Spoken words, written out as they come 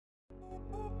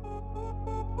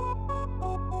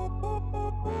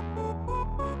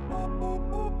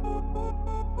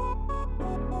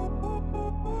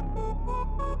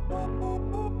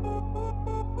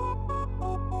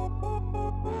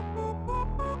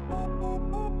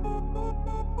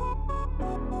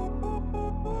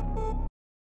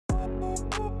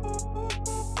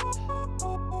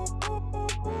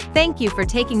Thank you for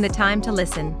taking the time to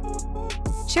listen.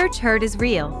 Church hurt is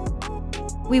real.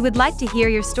 We would like to hear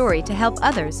your story to help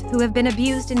others who have been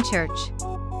abused in church.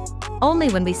 Only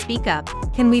when we speak up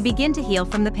can we begin to heal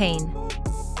from the pain.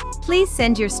 Please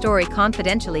send your story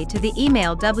confidentially to the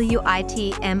email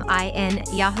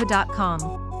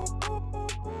witmin@yahoo.com.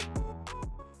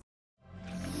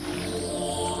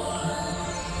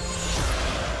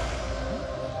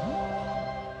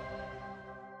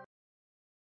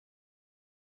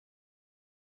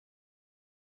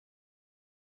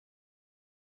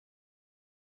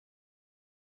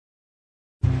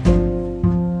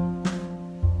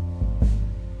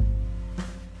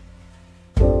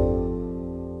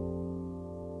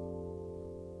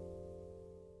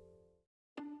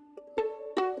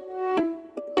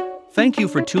 Thank you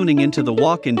for tuning into the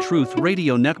Walk in Truth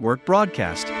Radio Network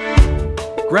broadcast.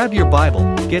 Grab your Bible,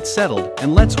 get settled,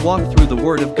 and let's walk through the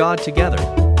Word of God together.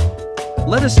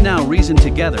 Let us now reason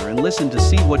together and listen to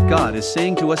see what God is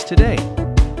saying to us today.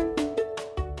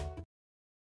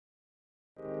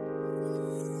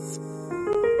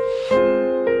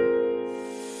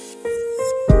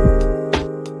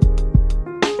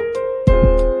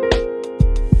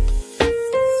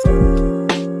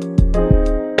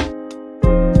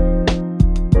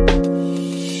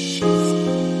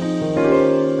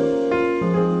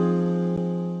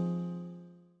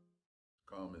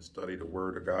 Study the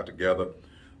Word of God together.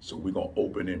 So we're going to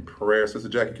open in prayer. Sister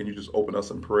Jackie, can you just open us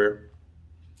in prayer?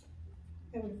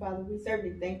 Heavenly Father, we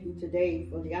certainly thank you today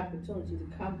for the opportunity to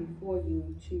come before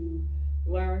you to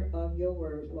learn of your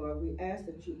word, Lord. We ask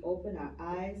that you open our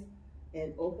eyes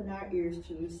and open our ears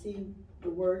to receive the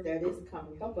word that is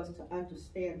coming. Help us to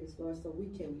understand this, Lord, so we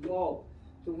can walk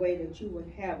the way that you would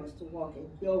have us to walk in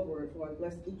your word, Lord.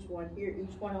 Bless each one here,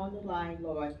 each one on the line,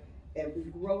 Lord, that we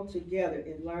grow together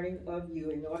in learning of you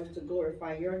in order to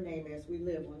glorify your name as we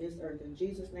live on this earth. In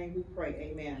Jesus' name we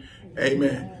pray. Amen.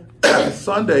 Amen.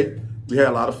 Sunday, we had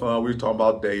a lot of fun. We were talking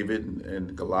about David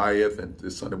and Goliath, and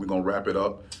this Sunday we're going to wrap it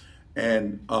up.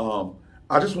 And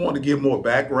I just want to give more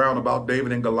background about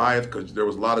David and Goliath because there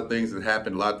was a lot of things that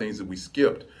happened, a lot of things that we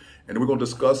skipped. And we're going to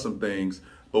discuss some things.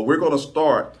 But we're going to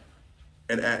start,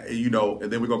 and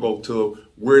then we're going to go to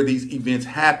where these events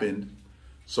happened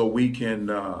so we can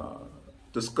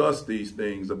discuss these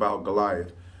things about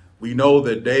Goliath. We know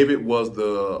that David was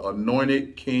the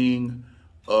anointed king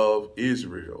of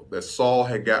Israel, that Saul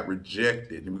had got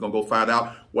rejected. And we're going to go find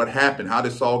out what happened. How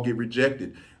did Saul get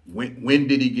rejected? When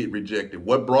did he get rejected?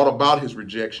 What brought about his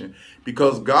rejection?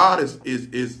 Because God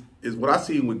is what I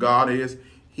see with God is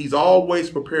he's always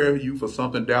preparing you for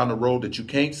something down the road that you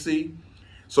can't see.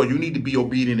 So you need to be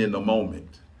obedient in the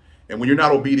moment. And when you're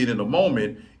not obedient in the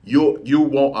moment, you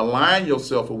won't align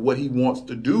yourself with what he wants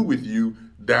to do with you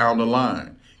down the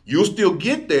line. You'll still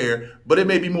get there, but it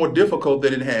may be more difficult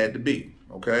than it had to be.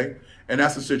 Okay. And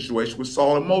that's the situation with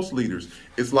Saul and most leaders.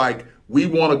 It's like we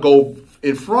want to go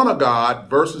in front of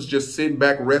God versus just sitting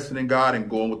back, resting in God and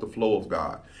going with the flow of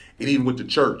God. And even with the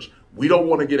church, we don't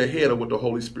want to get ahead of what the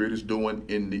Holy Spirit is doing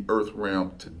in the earth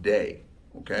realm today.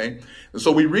 Okay. And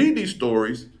so we read these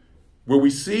stories where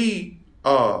we see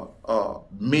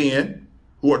men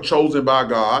who are chosen by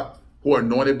God, who are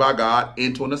anointed by God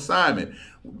into an assignment.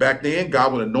 Back then,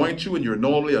 God would anoint you and you're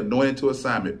normally anointed to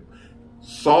assignment.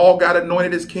 Saul got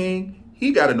anointed as king.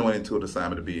 He got anointed to an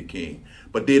assignment to be a king.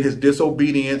 But then his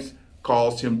disobedience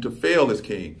caused him to fail as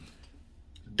king.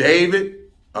 David,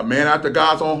 a man after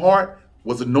God's own heart,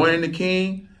 was anointed the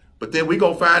king. But then we're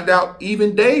going to find out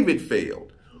even David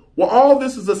failed. Well, all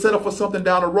this is a setup for something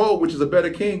down the road, which is a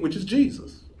better king, which is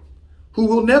Jesus, who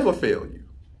will never fail you.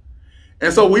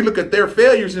 And so we look at their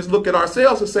failures and just look at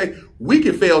ourselves and say, we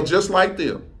can fail just like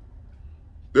them.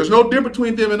 There's no difference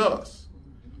between them and us.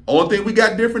 Only thing we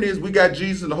got different is we got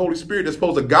Jesus and the Holy Spirit that's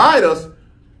supposed to guide us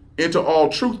into all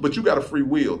truth, but you got a free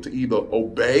will to either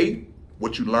obey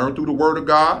what you learn through the word of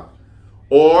God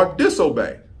or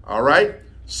disobey. All right.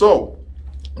 So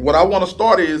what I want to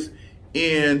start is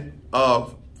in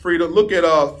Frida, look at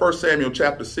 1 Samuel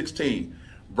chapter 16,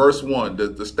 verse 1,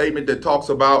 the statement that talks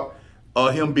about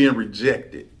him being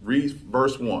rejected. Read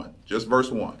verse 1, just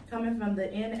verse 1. Coming from the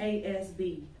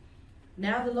NASB.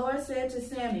 Now the Lord said to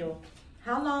Samuel,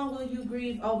 how long will you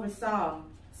grieve over Saul,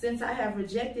 since I have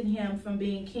rejected him from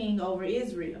being king over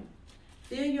Israel?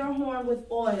 Fill your horn with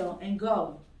oil and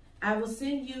go. I will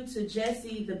send you to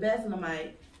Jesse the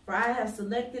Bethlehemite, for I have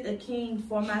selected a king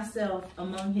for myself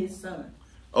among his sons.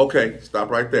 Okay, stop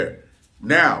right there.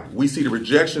 Now, we see the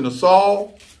rejection of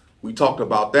Saul. We talked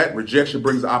about that. Rejection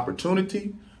brings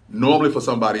opportunity, normally for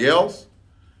somebody else.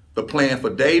 The plan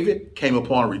for David came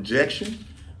upon rejection.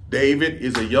 David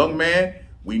is a young man.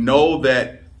 We know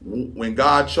that When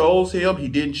God chose him, he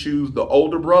didn't choose the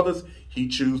older brothers. He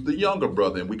chose the younger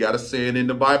brother. And we got a saying in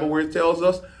the Bible where it tells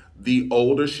us, the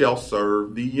older shall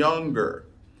serve the younger.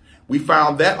 We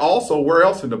found that also where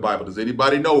else in the Bible? Does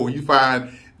anybody know where you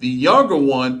find the younger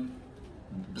one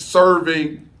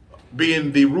serving,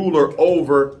 being the ruler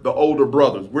over the older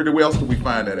brothers? Where else do we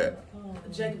find that at?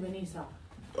 Jacob and Esau.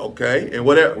 Okay, and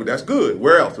whatever. That's good.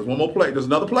 Where else? There's one more place. There's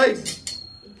another place.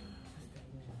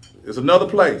 There's another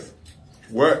place.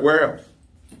 Where else?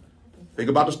 Think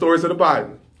about the stories of the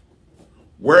Bible.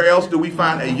 Where else do we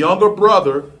find a younger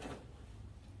brother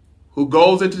who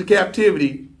goes into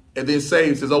captivity and then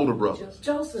saves his older brother?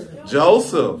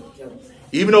 Joseph.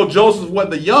 Even though Joseph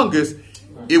wasn't the youngest,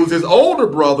 it was his older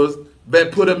brothers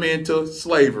that put him into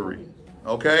slavery.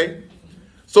 Okay?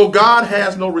 So God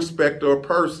has no respect of a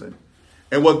person.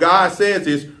 And what God says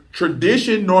is,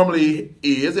 tradition normally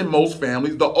is, in most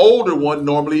families, the older one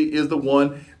normally is the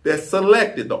one that's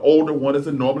selected. The older one is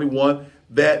normally one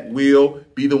that will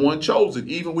be the one chosen.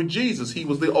 Even with Jesus, he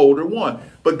was the older one.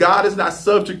 But God is not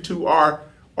subject to our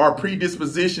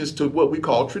predispositions to what we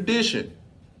call tradition.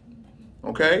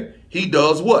 Okay? He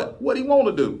does what? What he want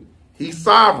to do. He's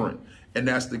sovereign. And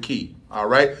that's the key. All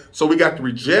right? So we got the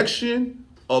rejection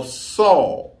of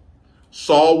Saul.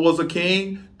 Saul was a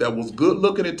king that was good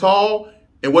looking and tall.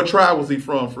 And what tribe was he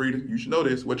from, Frida? You should know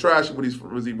this. What tribe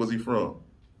was he from?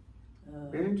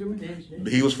 Benjamin.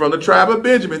 He was from the tribe of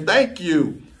Benjamin. Thank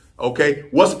you. Okay.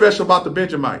 What's special about the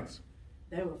Benjamites?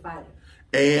 They were fighters.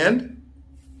 And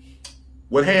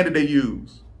what hand did they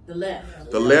use? The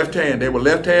left. The left hand. They were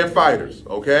left-hand fighters.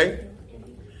 Okay.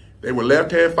 They were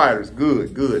left-hand fighters.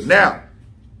 Good, good. Now,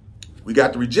 we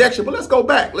got the rejection, but let's go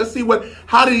back. Let's see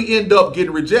how did he end up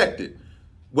getting rejected?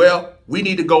 Well, we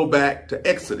need to go back to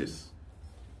Exodus.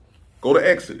 Go to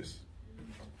Exodus.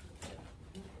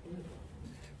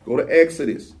 Go to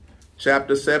Exodus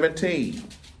chapter 17.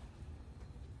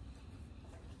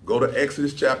 Go to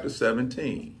Exodus chapter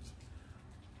 17.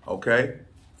 Okay?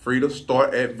 Frida,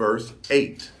 start at verse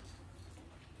 8.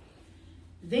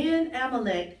 Then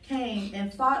Amalek came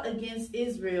and fought against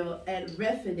Israel at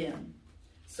Rephidim.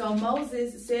 So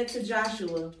Moses said to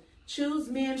Joshua, choose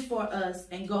men for us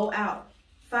and go out,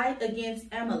 fight against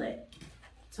Amalek.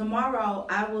 Tomorrow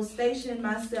I will station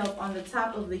myself on the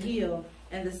top of the hill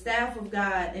and the staff of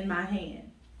God in my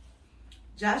hand.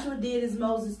 Joshua did as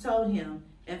Moses told him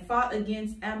and fought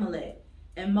against Amalek.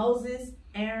 And Moses,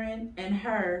 Aaron, and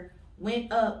Hur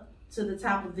went up to the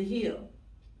top of the hill.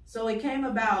 So it came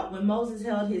about when Moses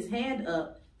held his hand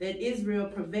up that Israel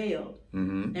prevailed.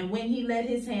 Mm-hmm. And when he let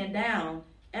his hand down,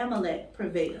 Amalek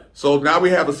prevailed. So now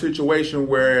we have a situation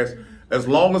where as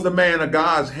long as the man of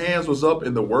God's hands was up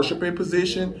in the worshiping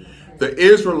position, the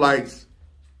Israelites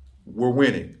were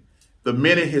winning. The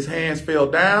minute his hands fell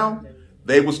down,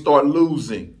 they would start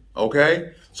losing.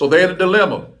 Okay? So they're in a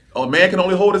dilemma. A man can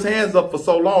only hold his hands up for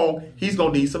so long. He's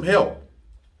going to need some help.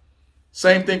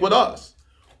 Same thing with us.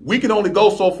 We can only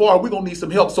go so far. We're going to need some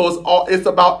help. So it's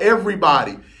about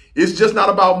everybody. It's just not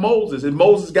about Moses. And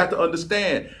Moses got to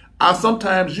understand,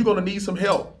 sometimes you're going to need some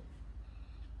help.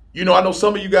 You know, I know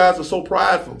some of you guys are so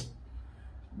prideful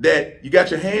that you got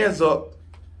your hands up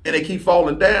and they keep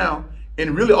falling down.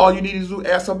 And really all you need is to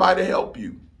ask somebody to help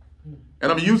you.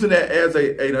 And I'm using that as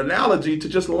an analogy to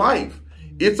just life.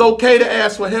 It's okay to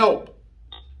ask for help.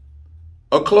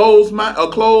 A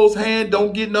closed hand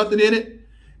don't get nothing in it.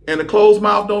 And a closed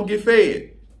mouth don't get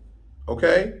fed.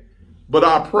 Okay? But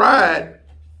our pride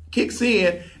kicks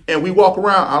in and we walk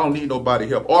around, I don't need nobody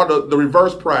help. Or the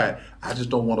reverse pride, I just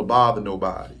don't want to bother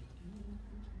nobody.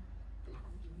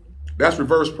 That's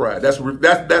reverse pride. That's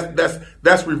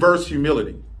reverse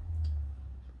humility.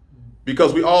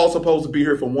 Because we all supposed to be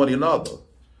here for one another.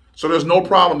 So there's no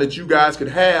problem that you guys could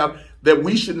have that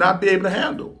we should not be able to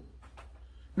handle.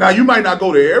 Now, you might not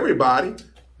go to everybody,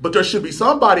 but there should be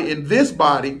somebody in this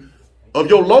body of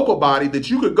your local body that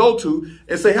you could go to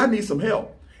and say, I need some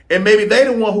help. And maybe they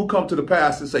the one who come to the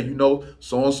pastor and say, you know,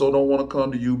 so-and-so don't want to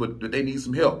come to you, but they need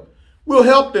some help. We'll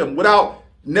help them without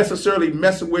necessarily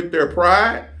messing with their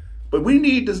pride. But we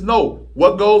need to know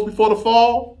what goes before the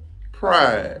fall?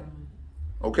 Pride.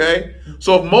 Okay?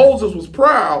 So if Moses was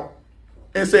proud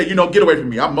and said, you know, get away from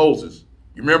me, I'm Moses.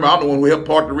 You remember, I'm the one who helped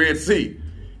part the Red Sea.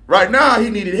 Right now, he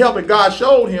needed help, and God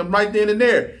showed him right then and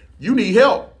there, you need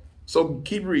help. So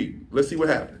keep reading. Let's see what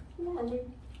happened.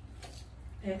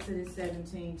 Exodus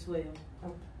 17:12.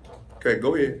 Okay,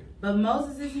 go ahead. But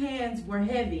Moses' hands were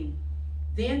heavy.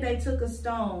 Then they took a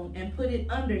stone and put it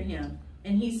under him,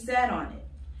 and he sat on it.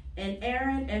 And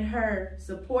Aaron and Hur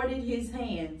supported his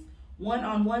hands, one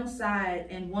on one side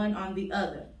and one on the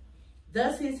other.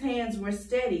 Thus his hands were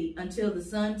steady until the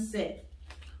sun set.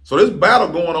 So this battle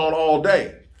going on all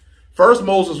day. First,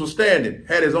 Moses was standing,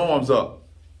 had his arms up.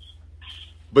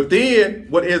 But then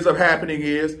what ends up happening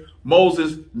is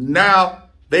Moses, now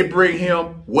they bring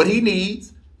him what he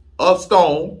needs, a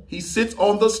stone. He sits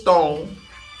on the stone.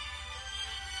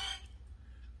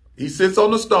 He sits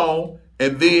on the stone,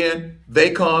 and then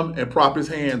they come and prop his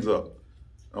hands up.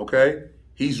 Okay?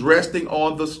 He's resting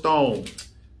on the stone.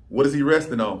 What is he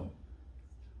resting on?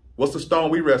 What's the stone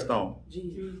we rest on?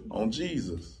 Jesus. On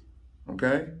Jesus.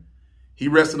 Okay? He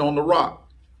rested on the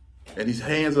rock, and his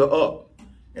hands are up,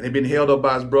 and they've been held up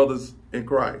by his brothers in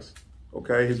Christ.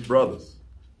 Okay? His brothers.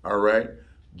 All right?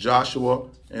 Joshua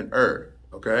and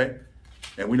okay?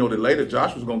 And we know that later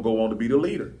Joshua's going to go on to be the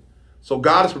leader. So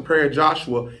God is preparing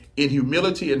Joshua in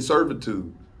humility and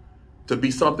servitude to be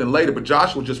something later, but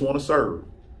Joshua just want to serve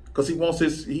because he wants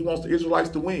the Israelites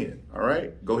to win. All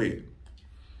right? Go ahead.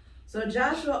 So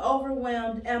Joshua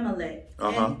overwhelmed Amalek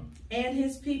and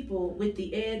his people with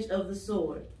the edge of the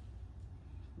sword.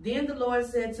 Then the Lord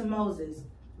said to Moses,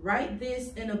 "Write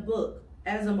this in a book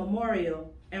as a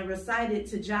memorial and recite it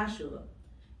to Joshua,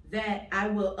 that I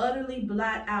will utterly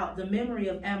blot out the memory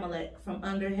of Amalek from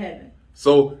under heaven."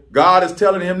 So God is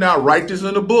telling him now, write this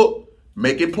in a book,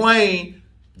 make it plain,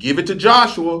 give it to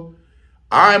Joshua.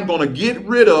 I'm going to get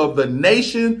rid of the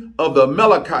nation of the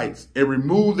Amalekites and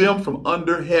remove them from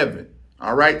under heaven.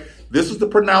 All right. This is the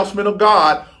pronouncement of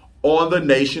God on the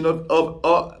nation of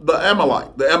the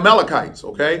Amalekites.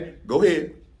 OK, go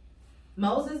ahead.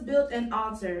 Moses built an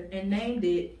altar and named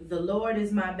it, "The Lord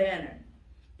is my banner."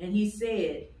 And he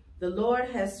said, "The Lord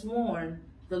has sworn,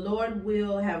 the Lord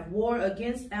will have war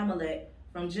against Amalek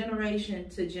from generation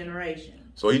to generation."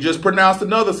 So he just pronounced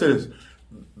another sentence.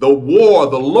 The war,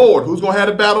 the Lord. Who's going to have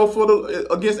the battle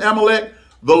against Amalek?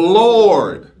 The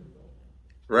Lord.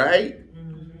 Right?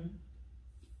 Mm-hmm.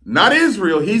 Not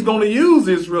Israel. He's going to use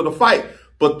Israel to fight.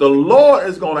 But the Lord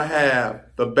is going to have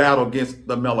the battle against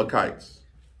the Amalekites.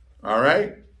 All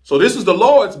right? So this is the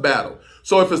Lord's battle.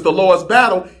 So if it's the Lord's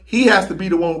battle, he has to be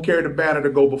the one who carried the banner to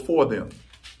go before them.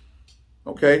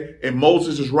 Okay? And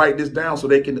Moses is writing this down so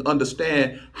they can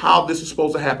understand how this is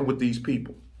supposed to happen with these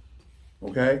people.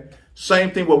 Okay?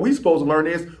 Same thing, what we're supposed to learn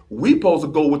is we're supposed to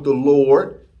go with the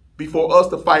Lord before us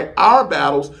to fight our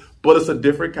battles, but it's a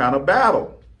different kind of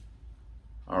battle.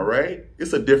 All right?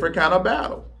 It's a different kind of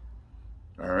battle.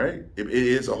 All right? It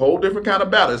is a whole different kind of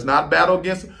battle. It's not a battle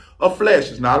against a flesh.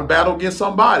 It's not a battle against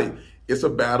somebody. It's a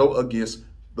battle against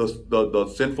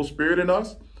the sinful spirit in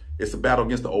us. It's a battle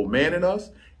against the old man in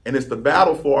us. And it's the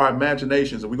battle for our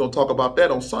imaginations. And we're going to talk about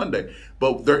that on Sunday.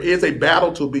 But there is a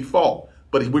battle to be fought.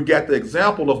 But we got the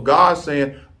example of God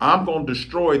saying, I'm going to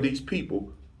destroy these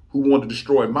people who want to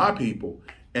destroy my people.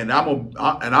 And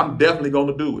I'm definitely going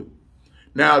to do it.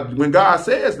 Now, when God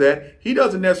says that, he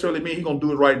doesn't necessarily mean he's going to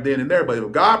do it right then and there. But if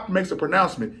God makes a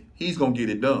pronouncement, he's going to get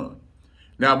it done.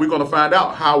 Now, we're going to find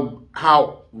out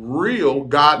how real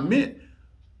God meant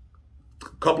a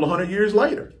couple of 100 years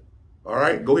later. All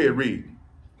right, go ahead, read.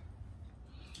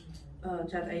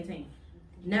 Chapter 18.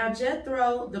 Now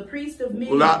Jethro, the priest of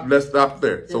Midian. Well, let's stop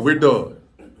there. So we're done.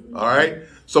 All right.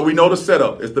 So we know the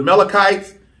setup. It's the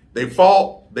Amalekites. They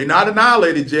fought. They're not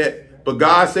annihilated yet, but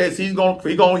God says he's going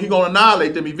to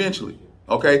annihilate them eventually.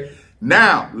 Okay.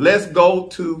 Now let's go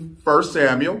to 1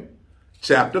 Samuel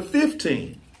chapter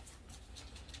 15.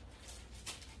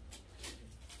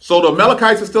 So the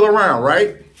Amalekites are still around,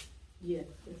 right? Yes.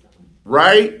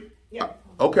 Right? Yeah.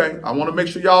 Okay. I want to make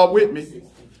sure y'all with me.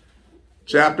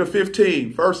 Chapter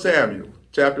 15, 1 Samuel,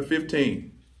 chapter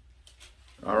 15.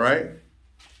 All right.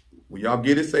 When y'all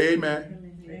get it, say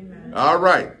amen. Amen. All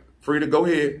right. Frida, go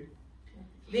ahead.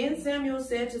 Then Samuel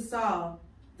said to Saul,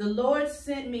 "The Lord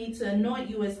sent me to anoint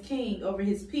you as king over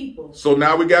his people." So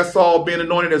now we got Saul being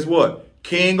anointed as what?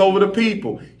 King over the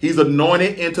people. He's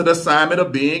anointed into the assignment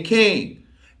of being king.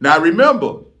 Now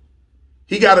remember,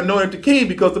 he got anointed to king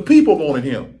because the people wanted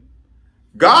him.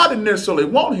 God didn't necessarily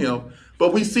want him.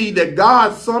 But we see that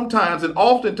God sometimes and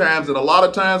oftentimes and a lot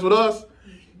of times with us,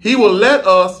 he will let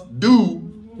us do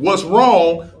what's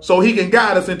wrong so he can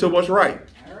guide us into what's right.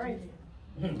 All right.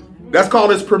 That's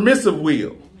called his permissive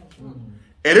will.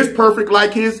 And it's perfect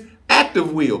like his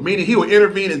active will, meaning he will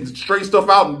intervene and straighten stuff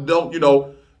out and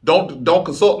don't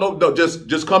consult,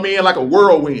 just come in like a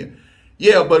whirlwind.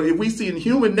 Yeah, but if we see in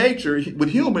human nature, with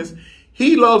humans,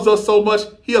 he loves us so much,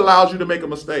 he allows you to make a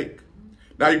mistake.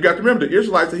 Now you got to remember the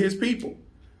Israelites are his people,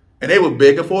 and they were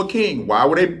begging for a king. Why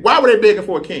were they begging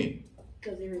for a king?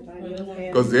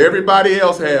 Because everybody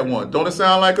else had one. Don't it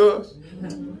sound like us?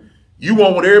 You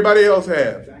want what everybody else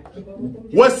has.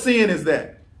 What sin is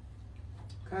that?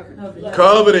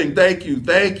 Coveting. Thank you.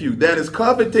 That is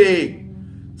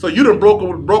coveting. So you done broke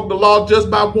the law just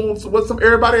by wanting what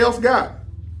everybody else got.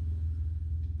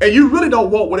 And you really don't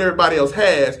want what everybody else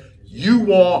has. You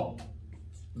want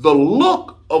the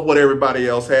look of what everybody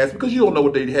else has because you don't know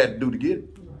what they had to do to get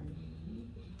it.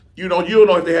 You don't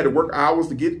know if they had to work hours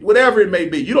to get it, whatever it may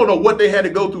be. You don't know what they had to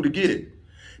go through to get it.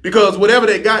 Because whatever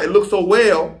they got, it looks so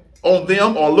well on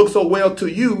them or looks so well to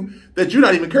you that you're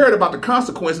not even caring about the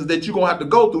consequences that you're going to have to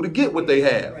go through to get what they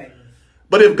have. Right.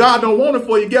 But if God don't want it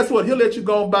for you, guess what? He'll let you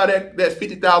go and buy that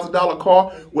 $50,000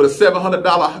 car with a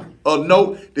 $700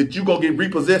 note that you're going to get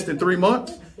repossessed in 3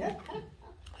 months.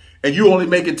 And you only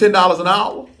making $10 an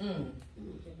hour.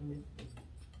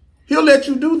 He'll let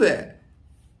you do that.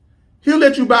 He'll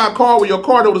let you buy a car where your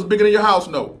car note is bigger than your house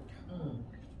note.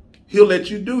 He'll let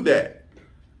you do that.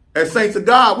 As saints of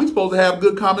God, we're supposed to have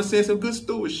good common sense and good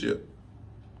stewardship.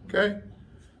 Okay?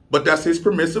 But that's his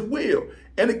permissive will.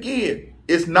 And again,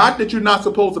 it's not that you're not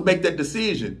supposed to make that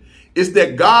decision. It's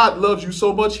that God loves you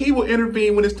so much, he will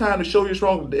intervene when it's time to show you it's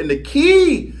wrong. And the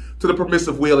key to the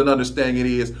permissive will and understanding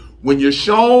is when you're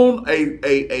shown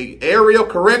a area of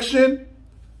correction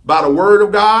by the word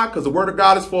of God, because the word of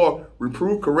God is for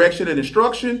reproof, correction, and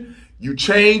instruction, you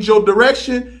change your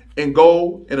direction and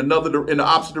go in the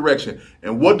opposite direction.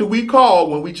 And what do we call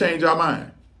when we change our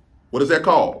mind? What is that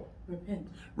called?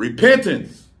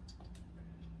 Repentance.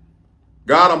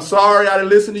 God, I'm sorry I didn't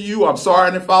listen to you. I'm sorry I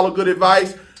didn't follow good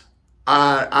advice.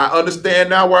 I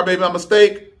understand now where I made my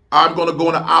mistake. I'm going to go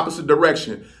in the opposite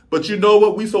direction. But you know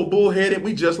what? We so bullheaded.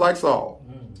 We just like Saul.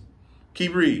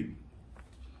 Keep reading.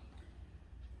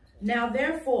 Now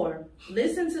therefore,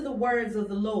 listen to the words of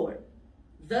the Lord.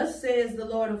 Thus says the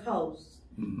Lord of hosts,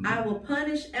 I will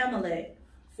punish Amalek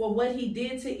for what he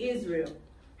did to Israel,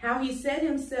 how he set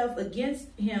himself against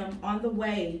him on the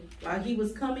way while he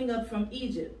was coming up from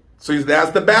Egypt. So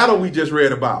that's the battle we just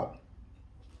read about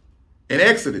in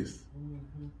Exodus.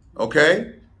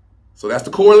 Okay? So that's the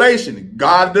correlation.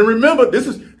 God didn't remember. This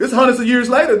is hundreds of years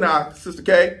later now, Sister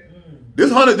Kay.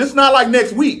 This is not like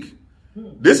next week.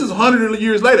 This is hundreds of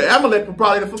years later. Amalek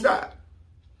probably forgot.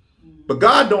 But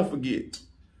God don't forget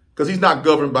because he's not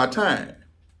governed by time.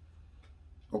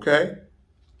 Okay?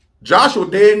 Joshua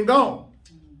dead and gone.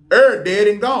 Dead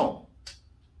and gone.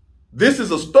 This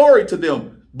is a story to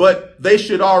them. But they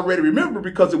should already remember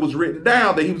because it was written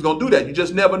down that he was going to do that. You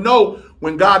just never know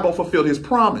when God going to fulfill his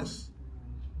promise.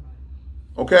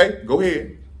 Okay, go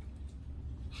ahead.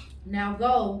 Now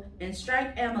go and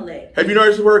strike Amalek. Have you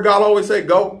noticed the word God always say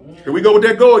go? Here we go with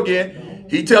that go again.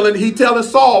 He telling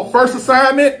Saul, first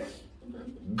assignment,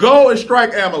 go and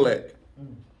strike Amalek.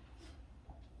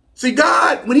 See,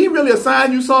 God, when he really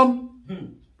assign you some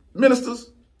ministers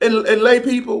and lay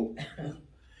people,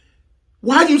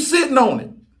 why are you sitting on it?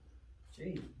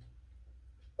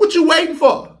 What you waiting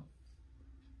for?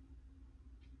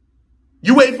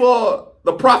 You wait for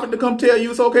the prophet to come tell you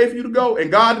it's okay for you to go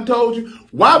and God done told you?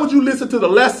 Why would you listen to the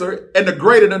lesser and the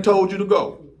greater done told you to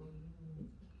go?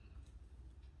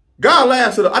 God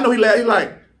laughs at it. I know he laughs. He's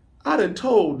like, I done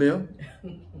told them.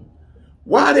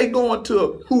 Why are they going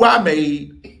to who I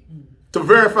made to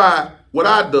verify what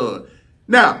I done?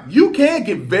 Now, you can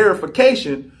get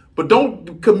verification, but don't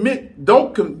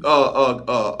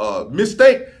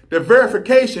mistake that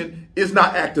verification is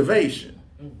not activation.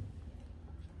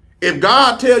 If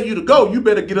God tell you to go, you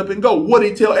better get up and go. What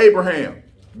did he tell Abraham?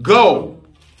 Go.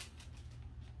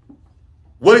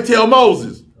 What did he tell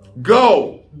Moses?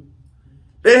 Go.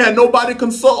 They had nobody to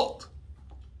consult.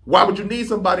 Why would you need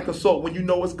somebody to consult when you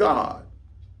know it's God?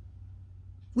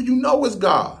 When you know it's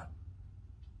God.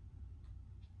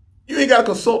 You ain't got to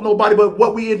consult nobody, but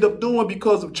what we end up doing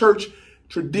because of church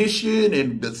tradition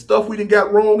and the stuff we done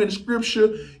got wrong in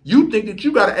scripture, you think that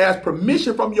you got to ask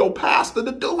permission from your pastor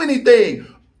to do anything.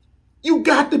 You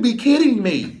got to be kidding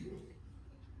me.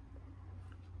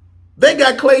 They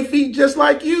got clay feet just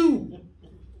like you.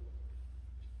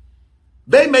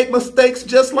 They make mistakes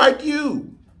just like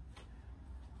you.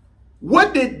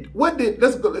 When Samuel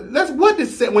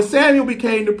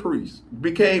became the priest,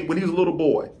 when he was a little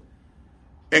boy,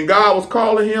 and God was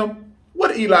calling him, what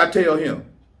did Eli tell him?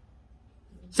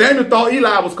 Samuel thought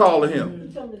Eli was calling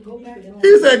him.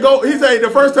 He said, go. He said, the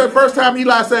first time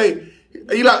Eli say,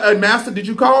 Master, did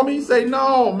you call me? He say,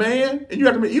 no, man. And you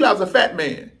have to admit, Eli was a fat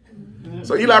man.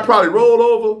 So Eli probably rolled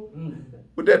over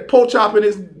with that pork chop in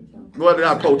his, well,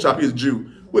 not pork chop, he's Jew,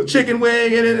 with chicken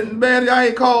wing in it. And man, I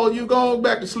ain't calling you, go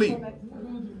back to sleep.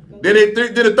 Then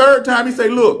the third time he say,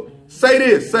 look, say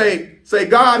this, say,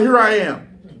 God, here I am.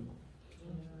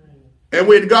 And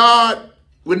when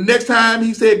next time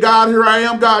he said, God, here I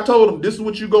am, God told him, this is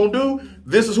what you're going to do.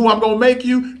 This is who I'm going to make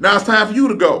you. Now it's time for you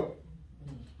to go.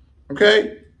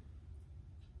 Okay?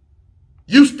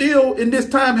 You still in this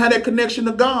time have that connection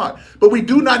to God. But we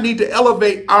do not need to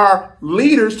elevate our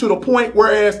leaders to the point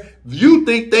whereas you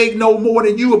think they know more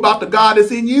than you about the God that's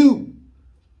in you.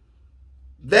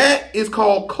 That is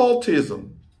called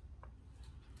cultism.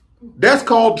 That's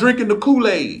called drinking the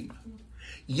Kool-Aid.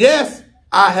 Yes,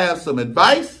 I have some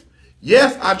advice.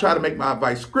 Yes, I try to make my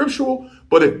advice scriptural.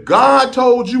 But if God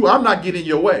told you, I'm not getting in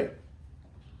your way.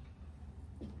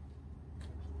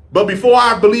 But before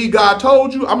I believe God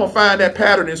told you, I'm going to find that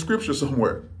pattern in scripture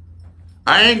somewhere.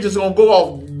 I ain't just going to go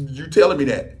off you telling me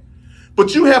that.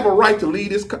 But you have a right to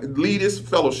lead this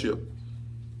fellowship.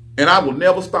 And I will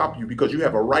never stop you because you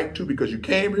have a right to, because you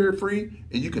came here free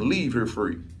and you can leave here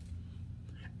free.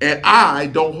 And I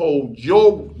don't hold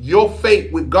your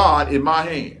fate with God in my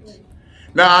hands.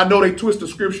 Now, I know they twist the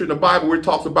scripture in the Bible where it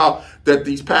talks about that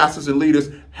these pastors and leaders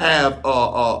have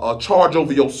a charge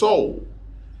over your soul.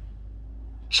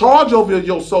 Charge over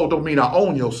your soul don't mean I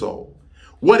own your soul.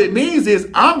 What it means is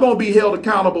I'm going to be held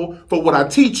accountable for what I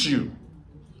teach you.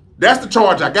 That's the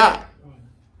charge I got.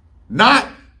 Not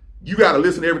you got to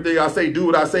listen to everything I say, do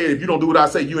what I say. And if you don't do what I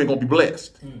say, you ain't going to be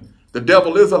blessed. The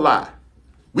devil is a lie.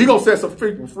 We're going to set some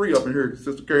people free up in here,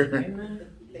 Sister Karen.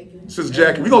 Sister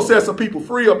Jackie, we're going to set some people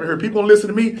free up in here. People going to listen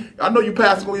to me. I know you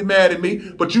pastors going to be mad at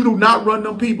me, but you do not run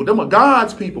them people. Them are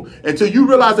God's people. Until you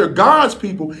realize they're God's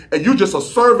people and you're just a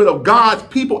servant of God's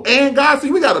people and God. See,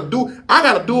 I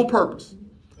got a dual purpose.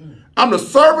 I'm the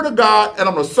servant of God and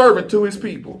I'm the servant to his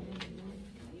people.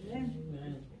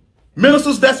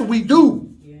 Ministers, that's what we do.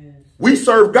 We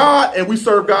serve God and we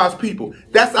serve God's people.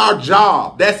 That's our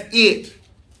job. That's it.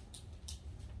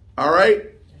 All right?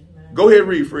 Go ahead and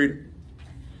read, Frida.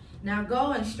 Now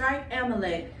go and strike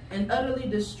Amalek and utterly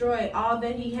destroy all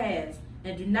that he has,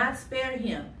 and do not spare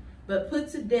him, but put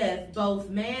to death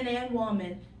both man and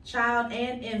woman, child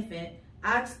and infant,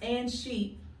 ox and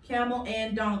sheep, camel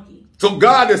and donkey. So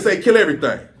God didn't say kill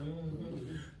everything.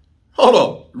 Hold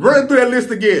on. Run through that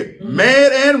list again.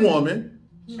 Man and woman.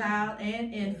 Child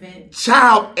and infant.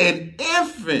 Child and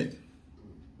infant.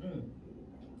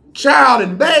 Child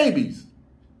and babies.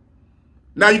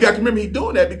 Now you got to remember he's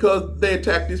doing that because they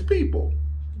attacked his people.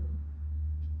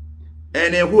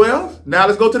 And then who else? Now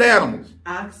let's go to the animals.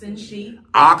 Ox and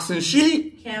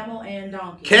sheep. Camel and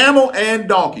donkey. Camel and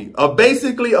donkey.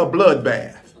 Basically a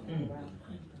bloodbath.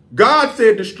 God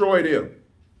said destroy them.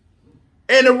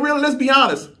 And let's be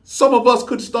honest, some of us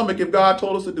could stomach if God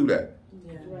told us to do that.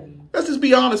 Yeah. Let's just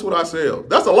be honest with ourselves.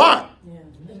 That's a lot.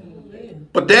 Yeah.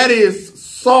 But that is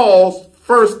Saul's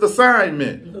first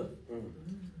assignment.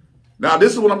 Now,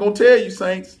 this is what I'm going to tell you,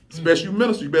 saints, especially you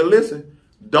ministers, you better listen.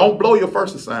 Don't blow your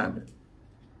first assignment.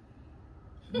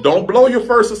 Don't blow your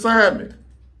first assignment.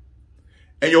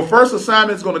 And your first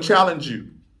assignment is going to challenge you.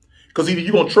 Because either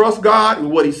you're going to trust God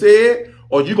with what he said,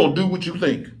 or you're going to do what you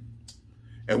think.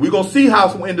 And we're going to see how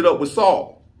it ended up with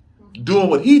Saul, doing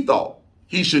what he thought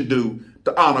he should do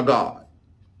to honor God.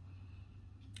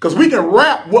 Because we can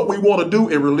wrap what we want to do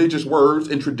in religious words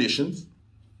and traditions.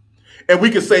 And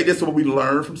we can say this is what we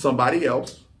learned from somebody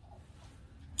else.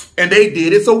 And they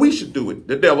did it, so we should do it.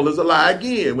 The devil is a lie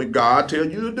again. When God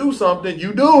tells you to do something,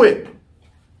 you do it.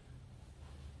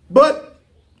 But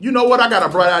you know what? I got a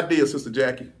bright idea, Sister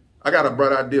Jackie. I got a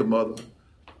bright idea, Mother.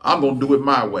 I'm going to do it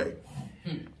my way.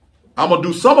 I'm going to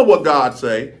do some of what God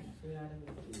say,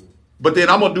 but then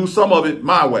I'm going to do some of it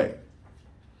my way.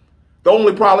 The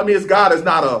only problem is God is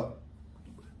not a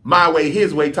my way,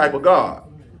 his way type of God.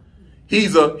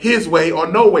 He's a his way or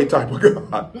no way type of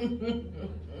God.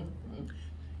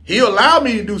 He'll allow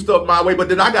me to do stuff my way, but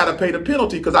then I got to pay the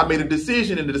penalty because I made a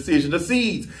decision, and the decision of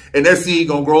seeds, and that seed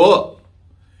going to grow up.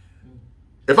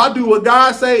 If I do what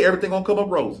God say, everything going to come up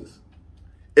roses.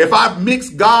 If I mix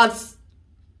God's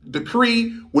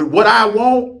decree with what I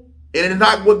want, and it's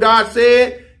not what God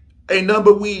said, ain't nothing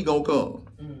but weed going to come.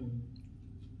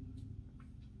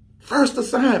 First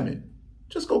assignment,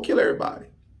 just go kill everybody.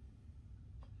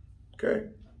 Okay?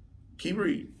 Keep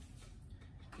reading.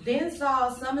 Then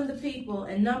Saul summoned the people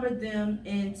and numbered them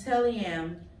in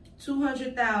Telaim,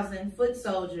 200,000 foot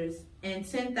soldiers and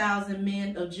 10,000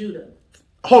 men of Judah.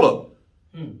 Hold up.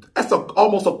 That's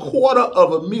almost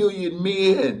 250,000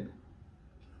 men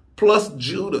plus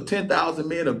Judah, 10,000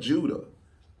 men of Judah.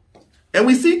 And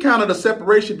we see kind of the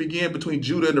separation begin between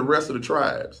Judah and the rest of the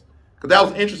tribes. Because that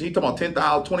was interesting. He talked about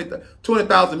 10,000,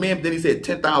 20,000 men, but then he said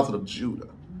 10,000 of Judah.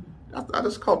 I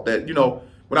just caught that,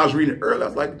 when I was reading it earlier, I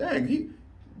was like, dang,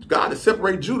 God has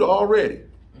separated Judah already.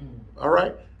 All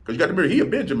right? Because you got to remember, he a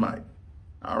Benjamite.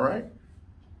 All right?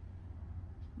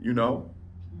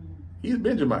 He's a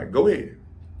Benjamite. Go ahead.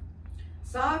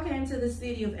 Saul came to the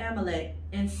city of Amalek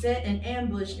and set an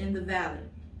ambush in the valley.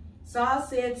 Saul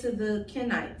said to the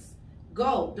Kenites,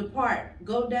 "Go, depart,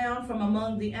 go down from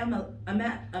among the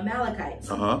Amalekites,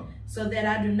 so that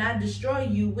I do not destroy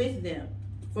you with them.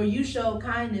 For you showed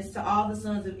kindness to all the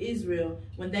sons of Israel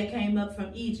when they came up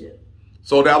from Egypt."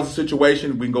 So that was the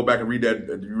situation. We can go back and read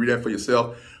that for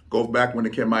yourself. Go back when the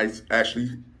Kenites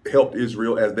actually helped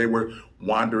Israel as they were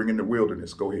wandering in the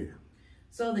wilderness. Go ahead.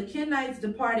 So the Kenites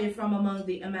departed from among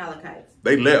the Amalekites.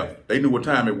 They left. They knew what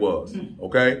time it was.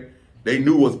 Okay? They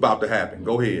knew what was about to happen.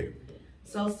 Go ahead.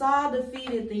 So Saul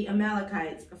defeated the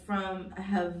Amalekites from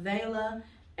Havilah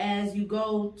as you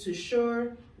go to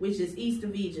Shur, which is east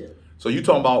of Egypt. So you're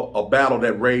talking about a battle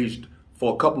that raged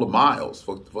for a couple of miles,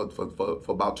 for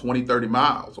about 20, 30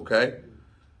 miles, okay?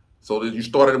 So that you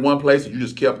started in one place and you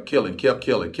just kept killing.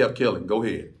 Go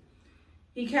ahead.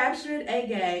 He captured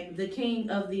Agag, the king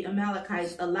of the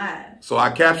Amalekites, alive. So I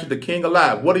captured the king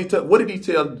alive. What did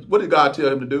God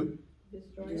tell him to do?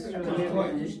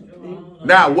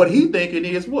 Now, what he thinking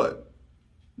is what?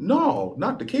 No,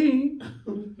 not the king.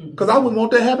 Because I wouldn't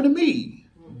want that to happen to me.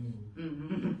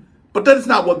 But that is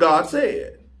not what God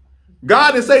said.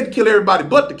 God didn't say to kill everybody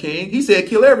but the king. He said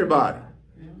kill everybody,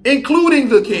 including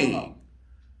the king.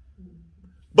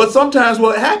 But sometimes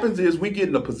what happens is we get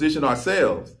in a position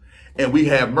ourselves and we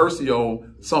have mercy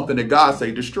on something that God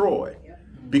say destroy.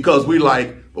 Because we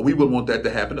like, but we wouldn't want that to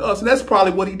happen to us. And that's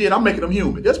probably what he did. I'm making him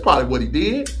human. That's probably what he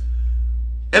did.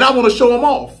 And I want to show him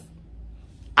off.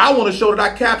 I want to show that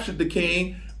I captured the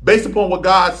king based upon what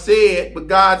God said. But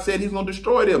God said he's going to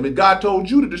destroy them. And God told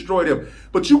you to destroy them.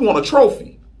 But you want a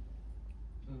trophy.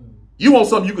 You want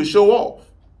something you can show off.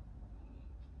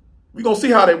 We're going to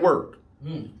see how that works.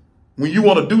 When you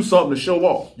want to do something to show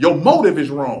off. Your motive is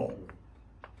wrong.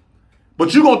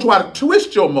 But you're going to try to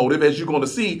twist your motive, as you're going to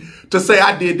see, to say,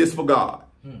 I did this for God.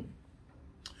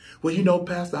 Well, you know,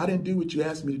 Pastor, I didn't do what you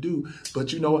asked me to do.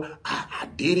 But, you know, I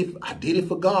did it. I did it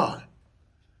for God.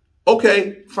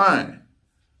 Okay, fine.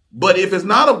 But if it's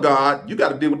not of God, you got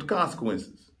to deal with the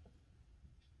consequences.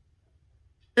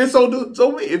 And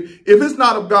so if it's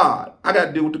not of God, I got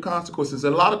to deal with the consequences.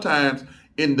 And a lot of times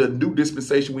in the new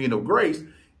dispensation we in of grace,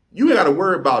 you ain't got to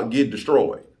worry about getting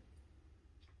destroyed.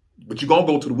 But you're going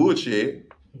to go to the woodshed.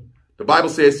 The Bible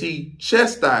says he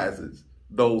chastises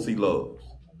those he loves.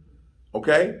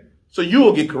 Okay? So you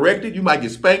will get corrected. You might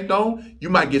get spanked on. You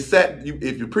might get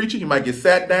if you're preaching, you might get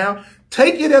sat down.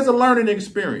 Take it as a learning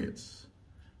experience.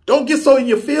 Don't get so in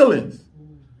your feelings.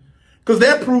 Because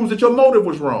that proves that your motive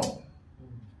was wrong.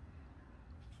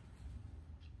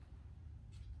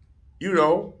 You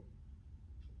know,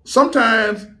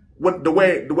 sometimes the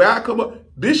way I come up,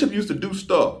 Bishop used to do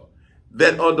stuff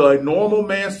that under a normal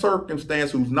man's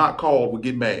circumstance who's not called would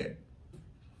get mad.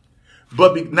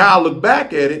 But now I look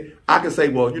back at it, I can say,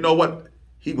 well, you know what?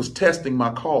 He was testing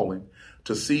my calling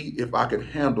to see if I could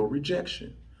handle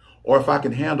rejection or if I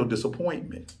can handle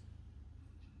disappointment.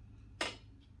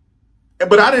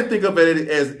 But I didn't think of it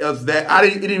as that.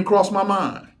 It didn't cross my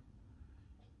mind.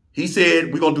 He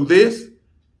said, we're going to do this.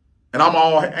 And I'm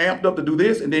all amped up to do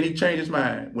this. And then he changed his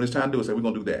mind when it's time to do it. Said, we're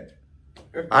going to do that.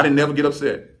 I didn't never get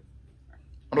upset.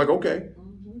 I'm like, okay.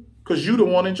 Because you're the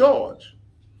one in charge.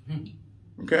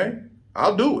 Okay.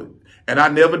 I'll do it. And I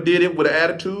never did it with an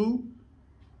attitude.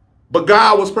 But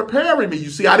God was preparing me. You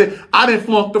see, I didn't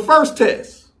flunk the first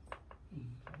test.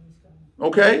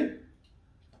 Okay.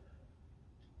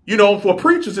 You know, for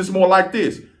preachers, it's more like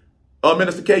this.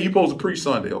 Minister K, you're supposed to preach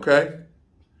Sunday, okay?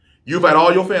 You've had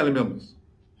all your family members,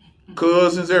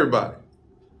 cousins, everybody.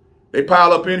 They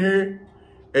pile up in here,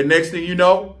 and next thing you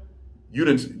know, you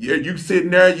sitting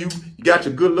there, you got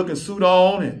your good looking suit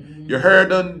on, and your hair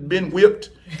done been whipped,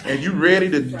 and you ready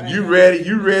to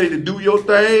do your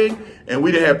thing. And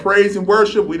we done had praise and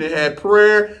worship, we done had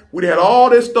prayer, we done had all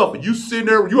this stuff, and you sitting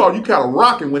there, you kind of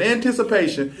rocking with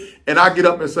anticipation, and I get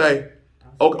up and say,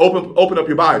 open up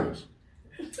your Bibles.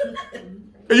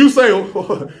 And you say,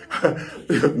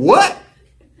 what?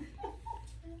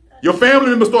 Your family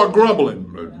members start grumbling.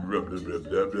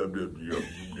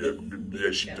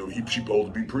 She's supposed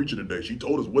to be preaching today. She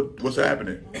told us what's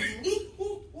happening.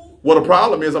 Well, the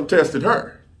problem is I'm testing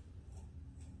her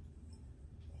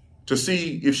to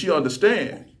see if she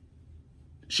understands.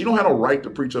 She don't have no right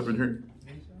to preach up in here.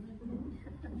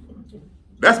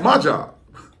 That's my job.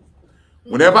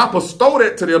 Whenever I bestow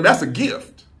that to them, that's a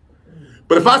gift.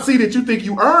 But if I see that you think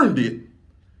you earned it,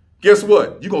 guess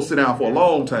what? You're going to sit down for a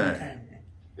long time.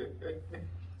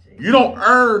 You don't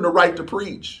earn the right to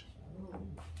preach.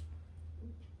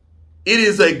 It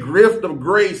is a gift of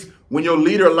grace when your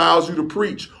leader allows you to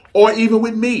preach. Or even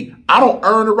with me, I don't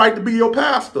earn the right to be your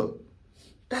pastor.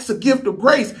 That's a gift of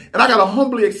grace. And I got to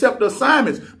humbly accept the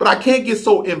assignments. But I can't get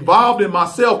so involved in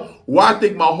myself Why I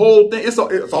think my whole thing, it's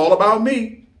all about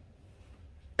me.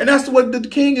 And that's what the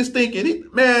king is thinking.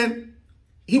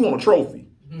 He want a trophy.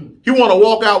 He want to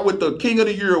walk out with the King of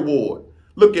the Year award.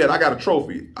 Look at it, I got a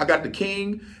trophy. I got the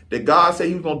king that God said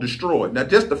he was going to destroy. Now,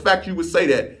 just the fact you would say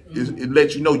that it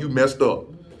lets you know you messed up.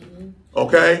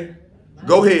 Okay?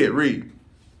 Go ahead, read.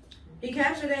 He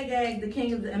captured Agag, the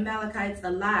king of the Amalekites,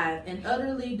 alive and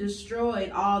utterly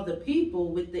destroyed all the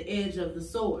people with the edge of the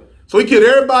sword. So he killed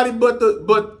everybody but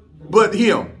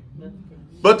him,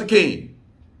 but the king.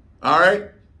 All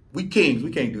right? We kings, we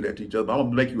can't do that to each other. I'm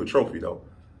gonna make you a trophy though.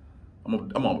 I'm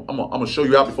gonna show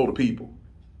you out before the people.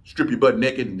 Strip your butt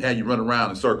naked and have you run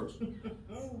around in circles.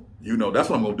 You know, that's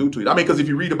what I'm gonna do to you. I mean, because if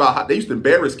you read about how they used to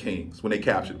embarrass kings when they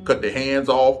captured them, cut their hands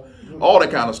off, all that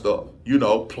kind of stuff. You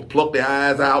know, pluck their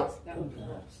eyes out.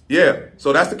 Yeah,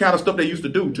 so that's the kind of stuff they used to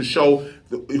do to show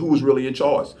who was really in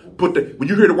charge. When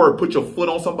you hear the word "put your foot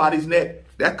on somebody's neck,"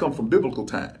 that comes from biblical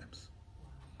times.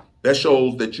 That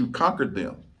shows that you conquered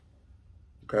them.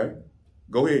 Okay,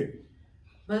 go ahead.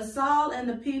 But Saul and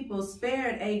the people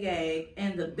spared Agag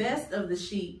and the best of the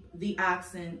sheep, the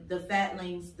oxen, the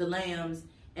fatlings, the lambs,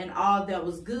 and all that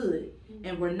was good,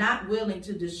 and were not willing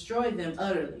to destroy them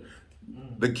utterly.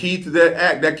 The key to that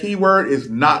act, that key word is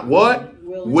not what?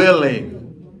 Willing.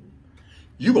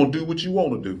 You're going to do what you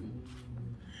want to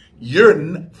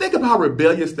do. Think of how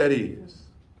rebellious that is.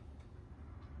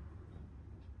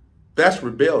 That's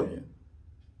rebellion.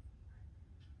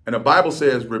 And the Bible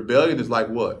says rebellion is like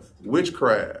what?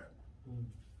 Witchcraft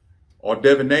or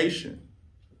divination.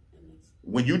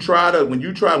 When you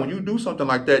do something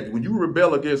like that, when you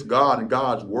rebel against God and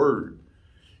God's word,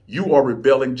 you are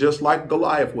rebelling just like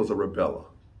Goliath was a rebeller.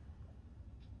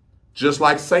 Just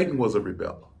like Satan was a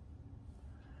rebeller.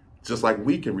 Just like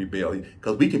we can rebel,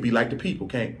 because we can be like the people,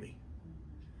 can't we?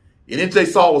 And didn't say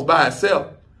Saul was by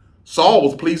himself. Saul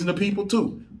was pleasing the people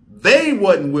too. They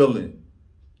wasn't willing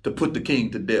to put the king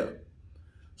to death.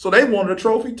 So they wanted a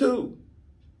trophy too.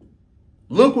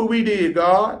 Look what we did,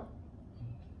 God.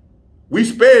 We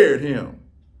spared him.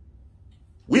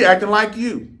 We acting like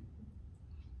you.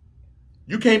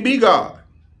 You can't be God.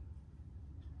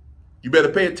 You better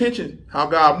pay attention how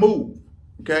God moved.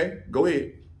 Okay, go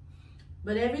ahead.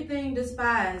 But everything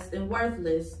despised and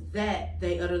worthless, that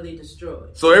they utterly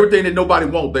destroyed. So everything that nobody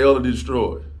wants, they utterly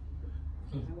destroyed.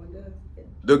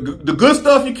 The good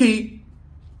stuff you keep.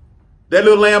 That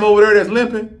little lamb over there that's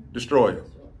limping, destroy him.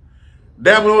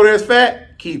 That one over there that's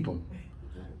fat, keep him.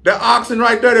 That oxen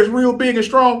right there that's real big and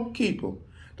strong, keep him.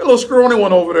 That little scrawny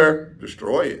one over there,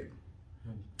 destroy it.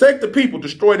 Take the people,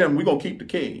 destroy them. We're going to keep the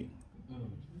king.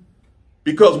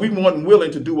 Because we weren't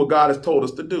willing to do what God has told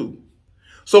us to do.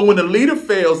 So when the leader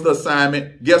fails the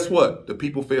assignment, guess what? The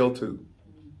people fail too.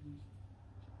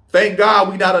 Thank God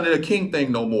we're not under the king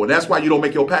thing no more. That's why you don't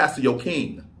make your pastor your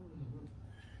king.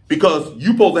 Because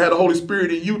you're supposed to have the Holy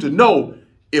Spirit in you to know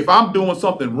if I'm doing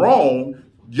something wrong,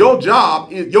 your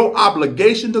job, your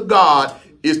obligation to God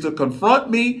is to confront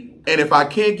me. And if I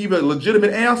can't give a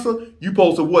legitimate answer, you're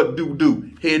supposed to what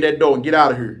do? Head that door and get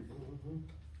out of here.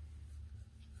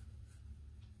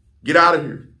 Get out of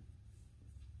here.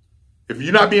 If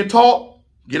you're not being taught,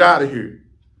 get out of here.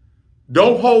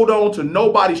 Don't hold on to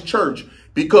nobody's church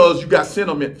because you got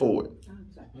sentiment for it.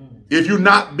 If you're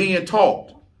not being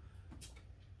taught,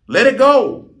 let it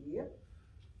go.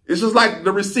 It's just like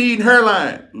the receding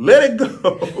hairline. Let it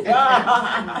go.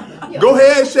 Go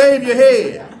ahead, shave your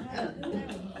head.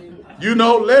 You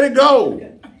know, let it go.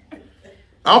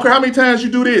 I don't care how many times you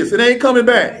do this. It ain't coming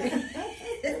back.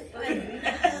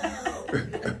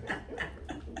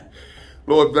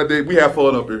 Lord, we have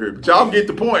fun up in here. But y'all get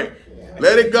the point.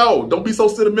 Let it go. Don't be so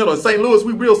sentimental. In St. Louis,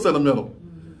 we real sentimental.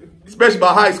 Especially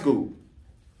about high school.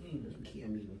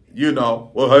 You know,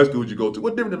 what high school did you go to?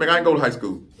 What difference does it make? I ain't go to high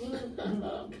school.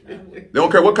 They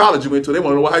don't care what college you went to. They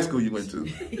want to know what high school you went to.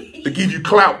 To give you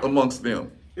clout amongst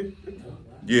them.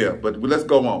 Yeah, but let's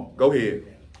go on. Go ahead.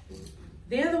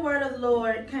 Then the word of the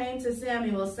Lord came to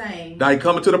Samuel saying. Now he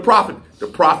coming to the prophet. The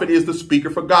prophet is the speaker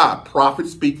for God.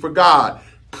 Prophets speak for God.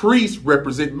 Priests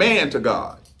represent man to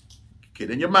God.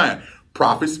 Get in your mind.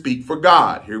 Prophets speak for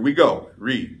God. Here we go.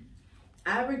 Read.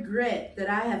 I regret that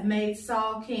I have made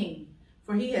Saul king,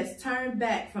 for he has turned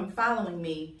back from following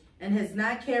me and has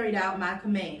not carried out my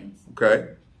commands.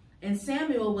 Okay. And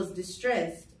Samuel was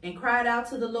distressed and cried out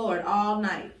to the Lord all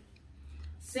night.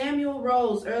 Samuel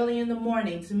rose early in the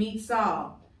morning to meet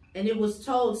Saul, and it was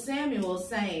told Samuel,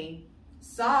 saying,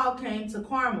 Saul came to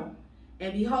Carmel,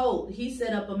 and behold, he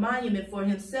set up a monument for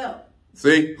himself.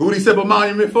 See, who did he set up a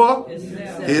monument for?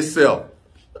 Himself.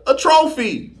 A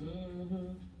trophy.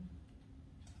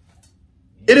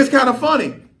 It is kind of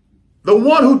funny. The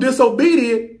one who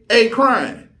disobedient ain't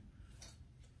crying.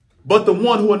 But the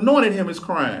one who anointed him is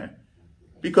crying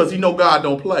because he know God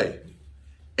don't play.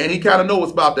 And he kind of know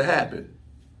what's about to happen.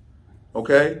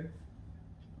 Okay?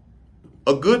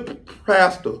 A good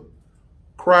pastor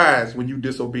cries when you're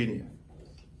disobedient.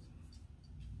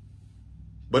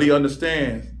 But he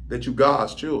understands that you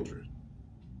God's children.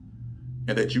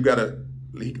 And that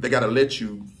they gotta let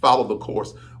you follow the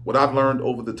course. What I've learned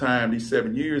over the time, these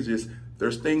 7 years, is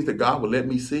there's things that God will let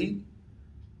me see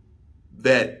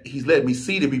that he's let me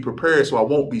see to be prepared so I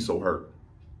won't be so hurt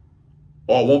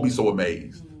or I won't be so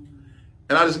amazed.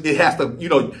 And it has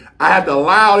to, I have to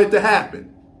allow it to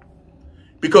happen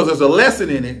because there's a lesson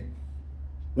in it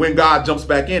when God jumps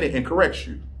back in it and corrects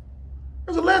you.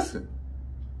 There's a lesson.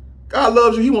 God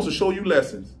loves you. He wants to show you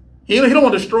lessons. He don't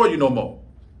want to destroy you no more.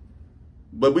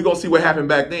 But we're going to see what happened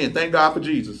back then. Thank God for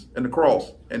Jesus and the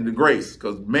cross and the grace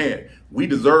because, man, we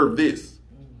deserve this.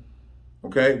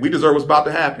 Okay? We deserve what's about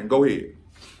to happen. Go ahead.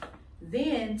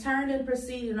 Then turned and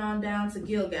proceeded on down to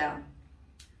Gilgal.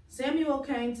 Samuel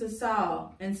came to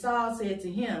Saul, and Saul said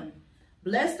to him,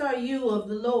 Blessed are you of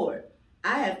the Lord.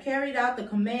 I have carried out the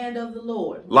command of the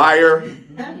Lord. Liar.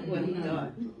 That's what he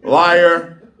done.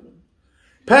 Liar.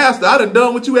 Pastor, I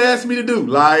done what you asked me to do.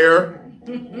 Liar.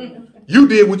 You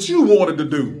did what you wanted to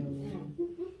do.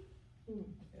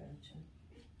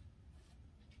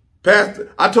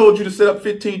 Pastor, I told you to set up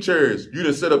 15 chairs. You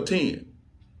done set up 10.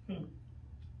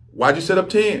 Why'd you set up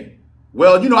 10?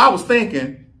 Well, I was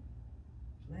thinking.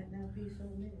 Might not be so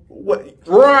many. What?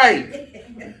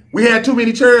 Right. We had too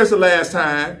many chairs the last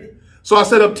time. So I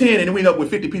set up 10 and we ended up with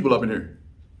 50 people up in here.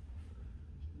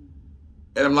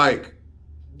 And I'm like,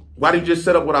 why did you just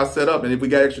set up what I set up? And if we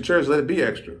got extra chairs, let it be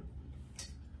extra.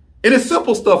 And it's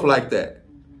simple stuff like that.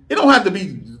 It don't have to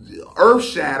be earth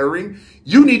shattering.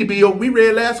 You need to be, we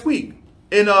read last week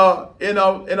in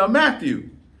Matthew.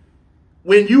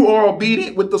 When you are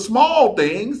obedient with the small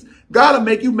things, God will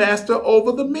make you master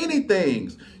over the many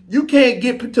things. You can't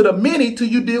get to the many till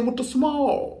you deal with the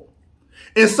small.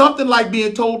 And something like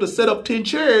being told to set up 10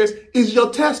 chairs is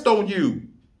your test on you.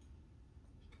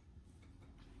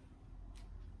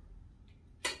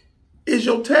 Is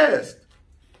your test.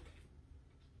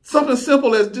 Something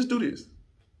simple as just do this.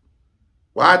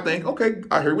 Well, I think, okay,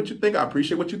 I heard what you think. I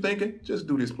appreciate what you're thinking. Just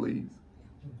do this, please.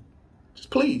 Just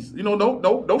please.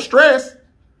 No stress.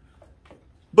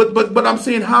 But I'm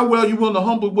saying how well you're willing to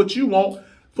humble what you want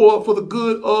for the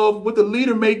good of what the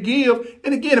leader may give.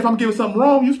 And again, if I'm giving something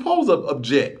wrong, you're supposed to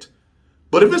object.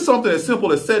 But if it's something as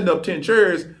simple as setting up 10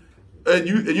 chairs, and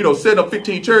you setting up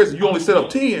 15 chairs, and you only set up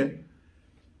 10,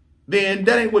 then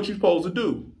that ain't what you're supposed to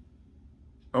do.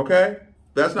 Okay?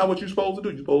 That's not what you're supposed to do.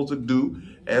 You're supposed to do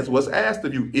as what's asked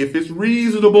of you. If it's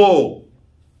reasonable,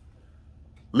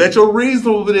 let your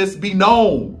reasonableness be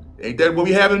known. Ain't that what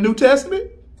we have in the New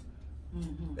Testament?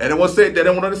 Mm-hmm. And it was said that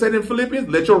I wanted to say in Philippians,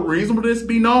 let your reasonableness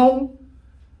be known.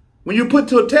 When you put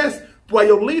to a test by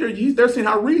your leader, they're saying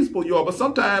how reasonable you are. But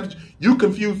sometimes you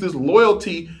confuse this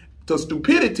loyalty to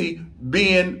stupidity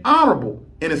being honorable,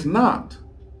 and it's not.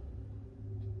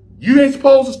 You ain't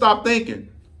supposed to stop thinking.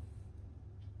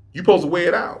 You're supposed to weigh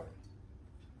it out.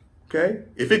 Okay?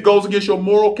 If it goes against your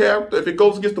moral character, if it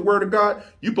goes against the word of God,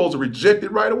 you're supposed to reject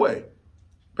it right away.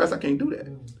 Pastor, I can't do that.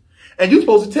 And you're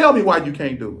supposed to tell me why you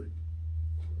can't do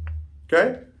it.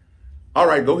 Okay? All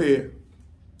right, go ahead.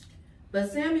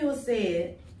 But Samuel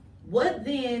said, What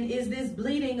then is this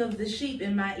bleating of the sheep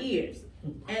in my ears,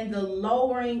 and the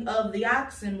lowing of the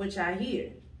oxen which I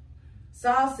hear?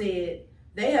 Saul said,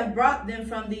 They have brought them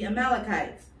from the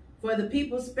Amalekites, for the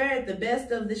people spared the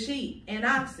best of the sheep and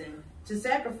oxen to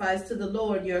sacrifice to the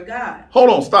Lord your God.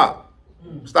 Hold on, stop.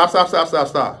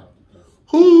 Stop.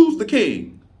 Who's the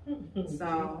king?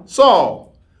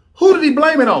 Saul. Who did he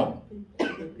blame it on?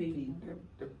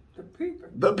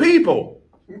 The people.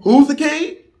 Who's the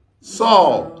king?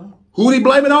 Saul. Who did he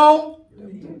blame it on?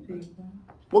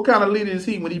 What kind of leader is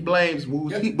he when he blames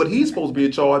what he's supposed to be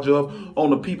in charge of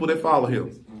on the people that follow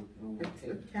him?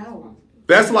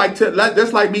 That's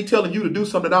like me telling you to do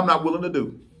something that I'm not willing to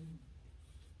do.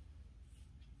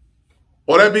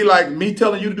 Or that'd be like me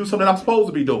telling you to do something I'm supposed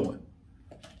to be doing.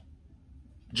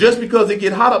 Just because it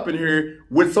get hot up in here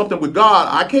with something with God,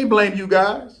 I can't blame you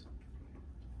guys.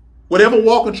 Whatever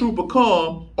walk in truth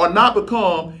become or not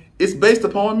become, it's based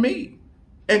upon me.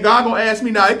 And God gonna ask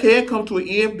me now, it can't come to an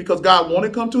end because God wanted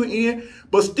to come to an end,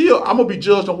 but still I'm gonna be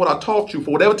judged on what I taught you.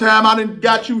 For whatever time I done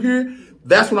got you here,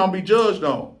 that's what I'm gonna be judged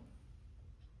on.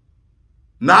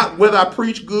 Not whether I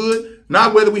preach good,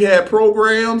 not whether we had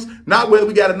programs, not whether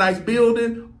we got a nice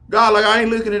building. God, like, I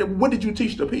ain't looking at it. What did you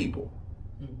teach the people?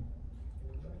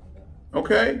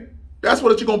 Okay? That's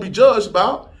what you're going to be judged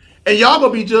about. And y'all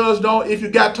gonna be judged on if you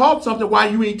got taught something, why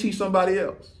you ain't teach somebody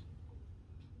else.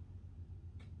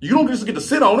 You don't just get to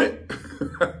sit on it.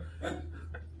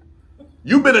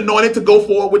 You've been anointed to go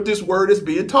forward with this word that's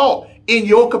being taught in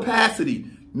your capacity.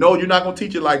 No, you're not going to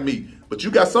teach it like me. But you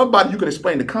got somebody you can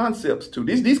explain the concepts to.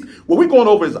 These what we're going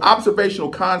over is observational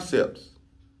concepts.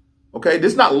 Okay,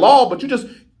 this is not law, but you just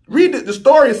read it. The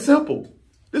story is simple.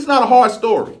 This is not a hard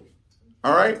story.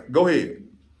 All right, go ahead.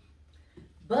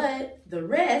 But the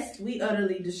rest we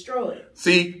utterly destroyed.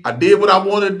 See, I did what I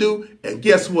wanted to do, and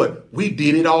guess what? We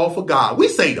did it all for God. We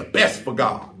say the best for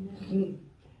God.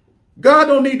 God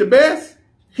don't need the best.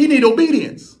 He need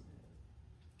obedience.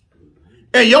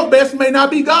 And your best may not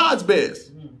be God's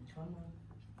best.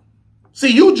 See,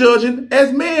 you judging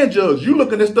as man judge. You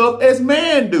looking at stuff as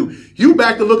man do. You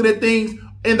back to looking at things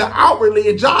in the outwardly,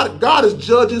 and God is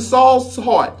judging Saul's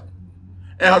heart.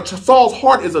 And Saul's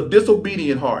heart is a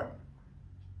disobedient heart.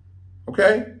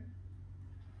 Okay?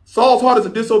 Saul's heart is a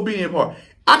disobedient heart.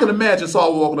 I can imagine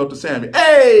Saul walking up to Samuel.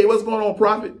 Hey, what's going on,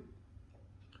 prophet?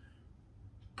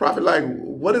 Prophet like,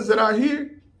 what is it I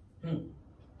hear?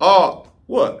 Oh,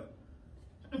 what?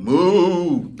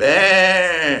 Move.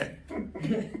 Bad.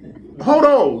 Hold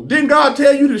on. Didn't God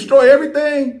tell you to destroy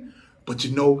everything? But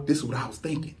you know, this is what I was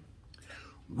thinking.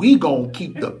 We gonna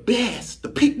keep the best. The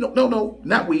people, no,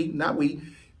 not we.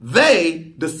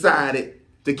 They decided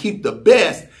to keep the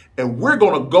best, and we're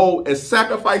gonna go and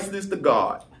sacrifice this to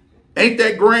God. Ain't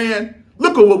that grand?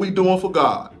 Look at what we doing for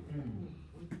God.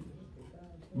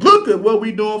 Look at what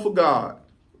we doing for God.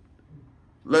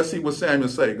 Let's see what Samuel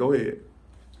say. Go ahead.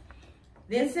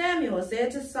 Then Samuel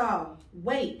said to Saul,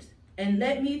 wait, and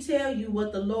let me tell you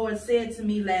what the Lord said to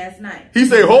me last night. He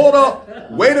said, hold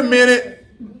up. Wait a minute.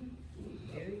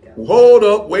 Hold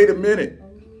up. Wait a minute.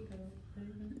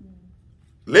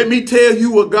 Let me tell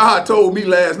you what God told me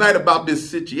last night about this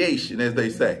situation, as they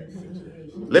say.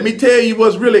 Let me tell you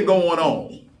what's really going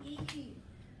on.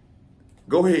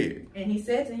 Go ahead. And he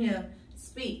said to him,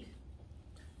 speak.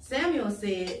 Samuel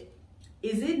said,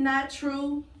 is it not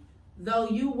true, though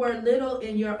you were little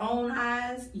in your own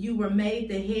eyes, you were made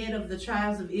the head of the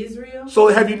tribes of Israel? So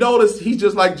have you noticed he's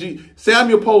just like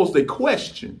Samuel posed a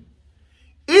question.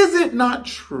 Is it not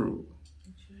true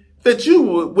that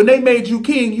you, when they made you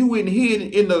king, you went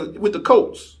hid with the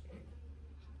coats?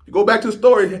 You go back to the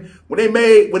story. When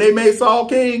they made Saul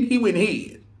king, he went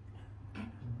hid.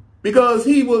 Because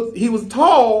he was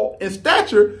tall in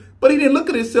stature, but he didn't look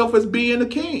at himself as being a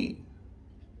king.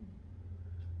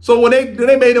 So when they said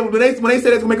they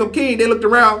gonna make him king, they looked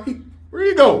around. Where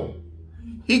you go?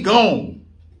 He gone,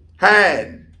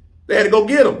 hiding. They had to go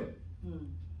get him.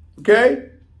 Okay.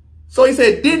 So he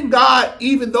said, didn't God,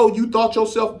 even though you thought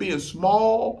yourself being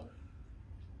small,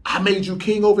 I made you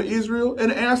king over Israel?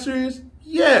 And the answer is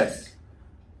yes.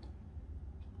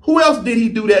 Who else did he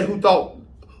do that?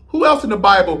 Who else in the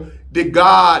Bible did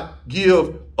God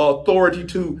give authority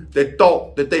to that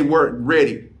thought that they weren't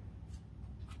ready?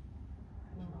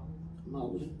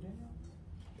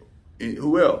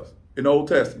 Who else? In the Old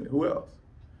Testament, who else?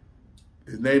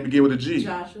 His name began with a G.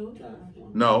 Joshua?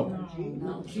 No.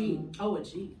 G. Oh, a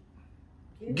G.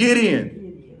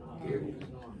 Gideon.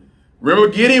 Remember,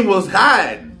 Gideon was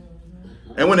hiding.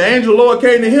 And when the angel of the Lord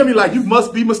came to him, he's like, you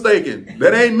must be mistaken.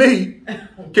 That ain't me.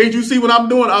 Can't you see what I'm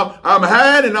doing? I'm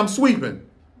hiding, I'm sweeping.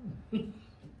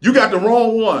 You got the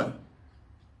wrong one.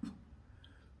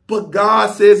 But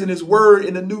God says in his word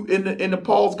in the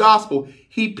Paul's gospel,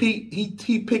 he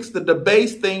picks the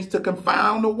debased things to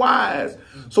confound the wise.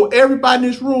 So everybody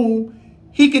in this room,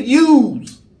 he could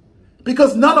use.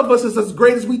 Because none of us is as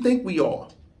great as we think we are.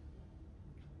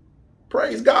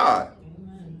 Praise God.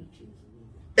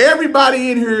 Everybody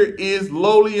in here is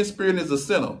lowly in spirit and is a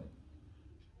sinner.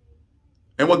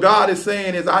 And what God is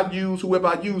saying is, I use whoever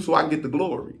I use so I can get the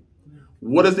glory.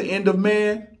 What is the end of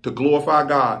man? To glorify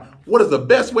God. What is the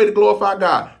best way to glorify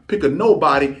God? Pick a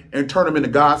nobody and turn him into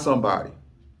God somebody.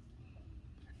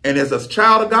 And as a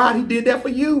child of God, he did that for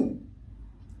you.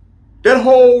 That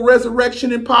whole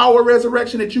resurrection and power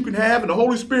resurrection that you can have in the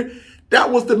Holy Spirit,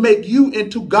 that was to make you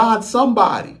into God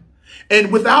somebody.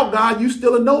 And without God, you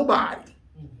still a nobody.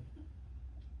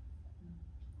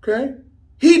 Okay?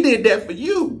 He did that for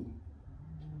you.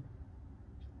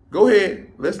 Go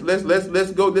ahead. Let's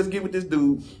go. Let's get with this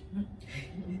dude.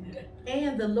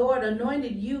 And the Lord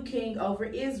anointed you king over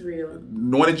Israel.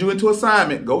 Anointed you into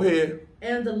assignment. Go ahead.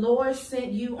 And the Lord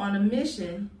sent you on a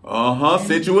mission.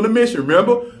 Sent you on a mission.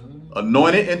 Remember?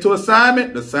 Anointed into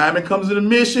assignment. The assignment comes in a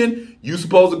mission. You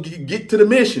supposed to get to the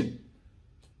mission.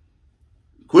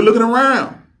 Quit looking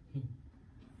around.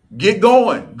 Get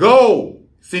going. Go.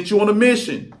 Sent you on a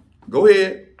mission. Go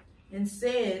ahead. And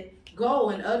said, Go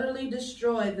and utterly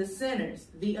destroy the sinners,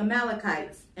 the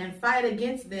Amalekites, and fight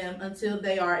against them until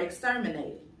they are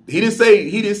exterminated. He didn't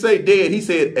say dead. He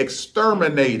said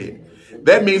exterminated.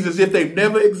 That means as if they've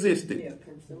never existed.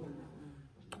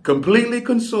 Completely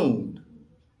consumed.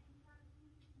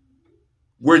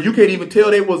 Where you can't even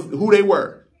tell who they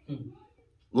were.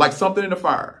 Like something in the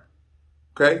fire.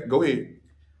 Okay, go ahead.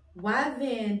 Why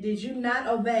then did you not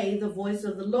obey the voice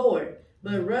of the Lord,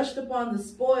 but rushed upon the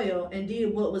spoil and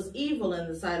did what was evil in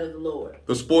the sight of the Lord?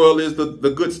 The spoil is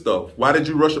the good stuff. Why did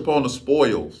you rush upon the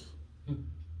spoils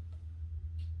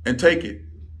and take it?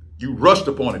 You rushed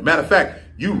upon it. Matter of fact,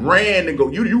 you ran and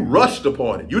you rushed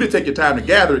upon it. You didn't take your time to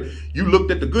gather it. You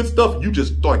looked at the good stuff. You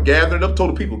just started gathering it up,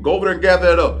 told the people, go over there and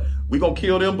gather it up. We're going to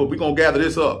kill them, but we're going to gather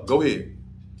this up. Go ahead.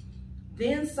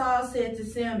 Then Saul said to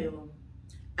Samuel,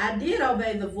 I did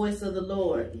obey the voice of the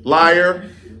Lord.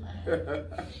 Liar.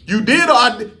 You did.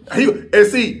 And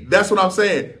see, that's what I'm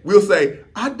saying. We'll say,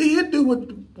 I did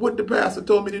do what the pastor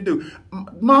told me to do.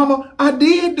 Mama, I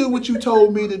did do what you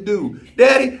told me to do.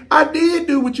 Daddy, I did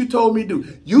do what you told me to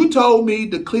do. You told me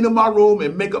to clean up my room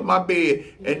and make up my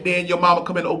bed. And then your mama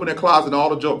come in and open that closet and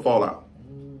all the junk fall out.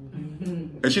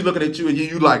 And she's looking at you and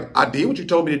you like, I did what you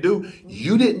told me to do.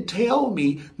 You didn't tell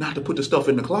me not to put the stuff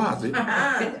in the closet.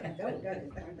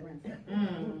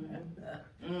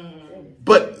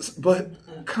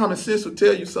 But common sense will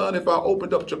tell you, son, if I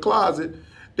opened up your closet,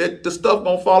 that the stuff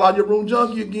gonna fall out your room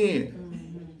junky again.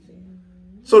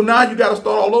 So now you got to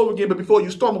start all over again. But before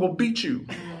you start, I'm gonna beat you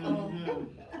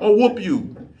or whoop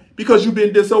you because you've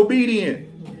been disobedient.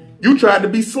 You tried to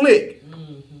be slick.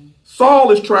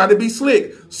 Saul is trying to be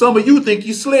slick. Some of you think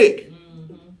you slick.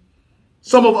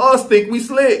 Some of us think we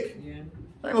slick.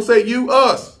 I ain't gonna say you,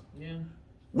 us.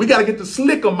 We got to get the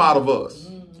slick 'em out of us.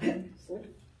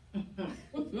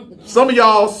 Some of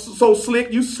y'all so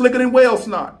slick, you slicker than whale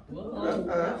snot.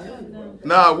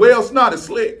 Nah, whale snot is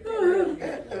slick.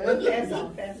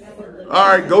 All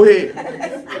right, go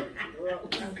ahead.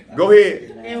 Go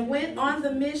ahead. And went on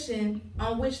the mission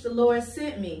on which the Lord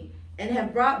sent me, and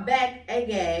have brought back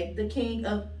Agag, the king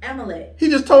of Amalek. He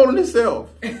just told on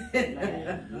himself.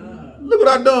 Look what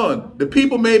I done. The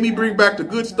people made me bring back the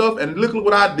good stuff, and look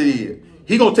what I did.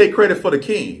 He gonna take credit for the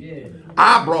king.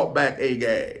 I brought back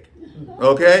Agag.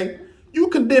 Okay? You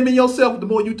condemning yourself the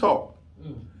more you talk.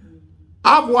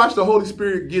 I've watched the Holy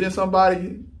Spirit get in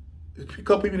somebody, a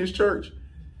couple people in this church,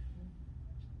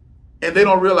 and they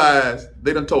don't realize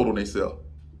they done told on themselves.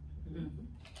 And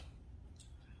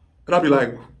I'll be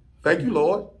like, thank you,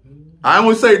 Lord. I don't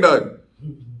want to say nothing.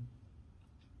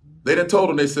 They done told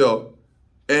on themselves,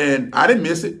 and I didn't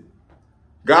miss it.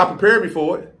 God prepared me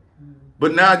for it.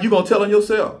 But now you're going to tell on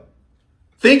yourself,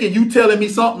 thinking you telling me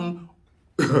something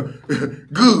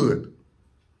good.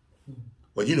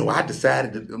 Well, you know, I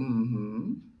decided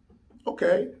to,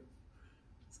 okay.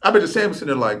 I bet the Samuel sitting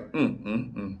there like,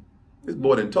 This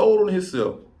boy done told on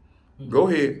himself. Go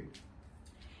ahead.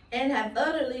 And have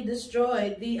utterly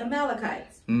destroyed the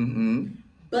Amalekites.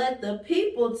 But the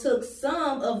people took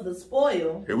some of the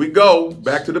spoil. Here we go.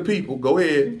 Back to the people. Go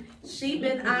ahead. Sheep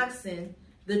and oxen,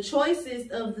 the choicest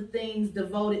of the things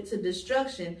devoted to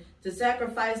destruction, to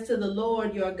sacrifice to the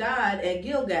Lord your God at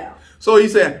Gilgal. So he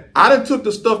said, I done took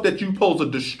the stuff that you supposed to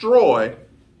destroy.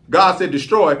 God said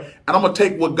destroy. And I'm going to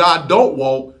take what God don't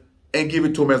want and give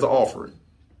it to him as an offering.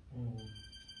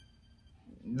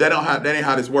 That ain't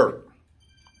how this works.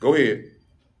 Go ahead.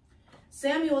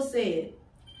 Samuel said,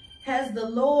 has the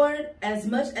Lord as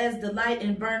much as delight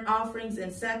in burnt offerings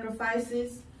and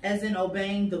sacrifices as in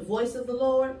obeying the voice of the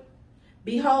Lord?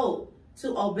 Behold,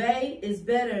 to obey is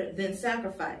better than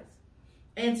sacrifice,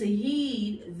 and to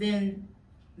heed than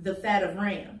the fat of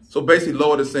rams. So basically,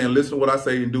 Lord is saying, listen to what I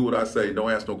say and do what I say.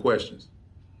 Don't ask no questions.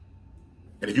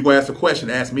 And if you're going to ask a question,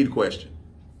 ask me the question.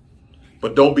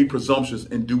 But don't be presumptuous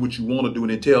and do what you want to do and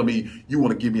then tell me you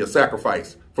want to give me a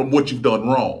sacrifice from what you've done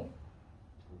wrong.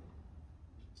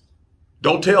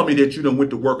 Don't tell me that you done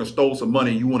went to work and stole some money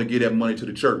and you want to give that money to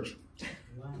the church.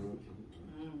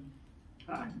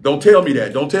 Don't tell me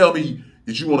that. Don't tell me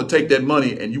that you want to take that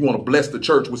money and you want to bless the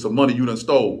church with some money you done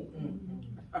stole.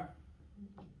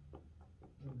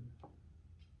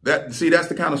 That's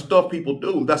the kind of stuff people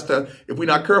do. If we're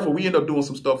not careful, we end up doing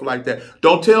some stuff like that.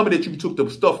 Don't tell me that you took the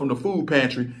stuff from the food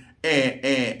pantry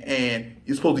and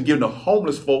you're supposed to give them to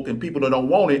homeless folk and people that don't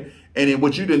want it. And then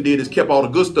what you done did is kept all the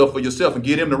good stuff for yourself and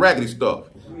give them the raggedy stuff.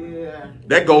 Yeah.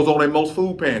 That goes on in most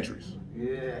food pantries.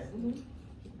 Yeah.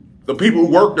 The people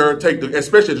who work there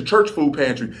especially the church food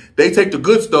pantry, they take the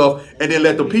good stuff and then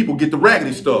let the people get the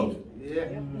raggedy stuff. Yeah.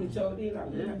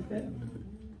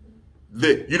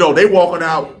 They walking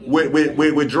out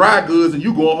with dry goods and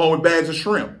you going home with bags of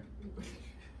shrimp.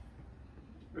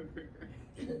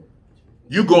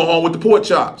 You go home with the pork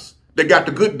chops that got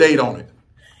the good date on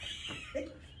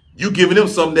it. You giving them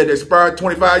something that expired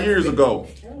 25 years ago.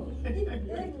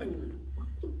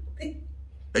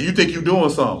 And you think you're doing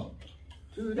something.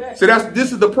 See,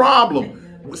 this is the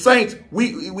problem. Saints,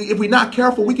 if we're not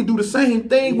careful, we can do the same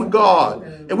thing with God.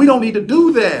 And we don't need to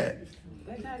do that.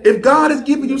 If God is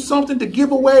giving you something to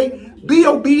give away, be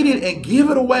obedient and give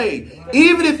it away.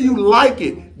 Even if you like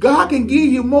it, God can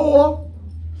give you more.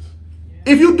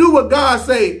 If you do what God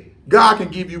say, God can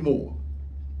give you more.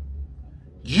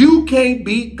 You can't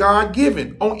beat God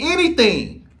given on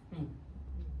anything.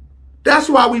 That's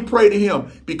why we pray to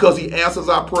him, because he answers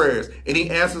our prayers, and he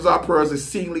answers our prayers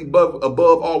exceedingly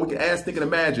above all we can ask, think, and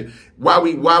imagine. Why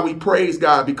we praise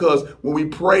God? Because when we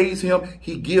praise him,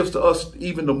 he gives to us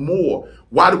even the more.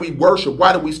 Why do we worship?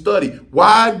 Why do we study?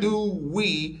 Why do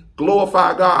we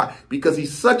glorify God? Because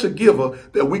he's such a giver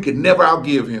that we could never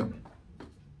outgive him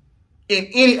in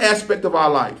any aspect of our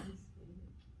life.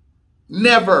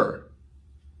 Never.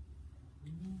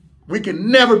 We can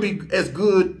never be as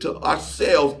good to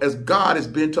ourselves as God has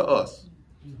been to us.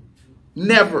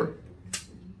 Never.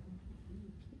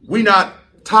 We're not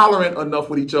tolerant enough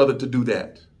with each other to do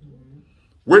that.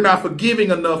 We're not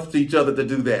forgiving enough to each other to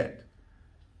do that.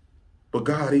 But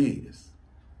God is.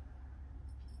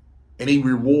 And he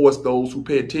rewards those who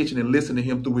pay attention and listen to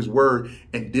him through his word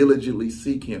and diligently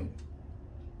seek him.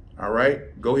 All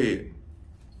right, go ahead.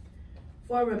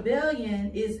 For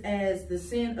rebellion is as the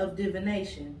sin of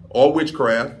divination. Or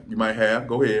witchcraft, you might have.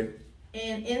 Go ahead.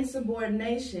 And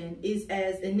insubordination is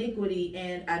as iniquity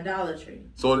and idolatry.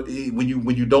 So when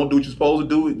you don't do what you're supposed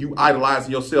to do, you idolize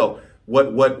yourself.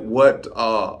 What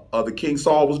the King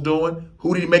Saul was doing?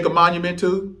 Who did he make a monument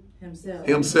to?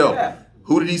 Himself. Yeah.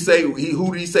 Who did he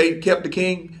say kept the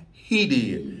king? He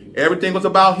did. Everything was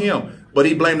about him, but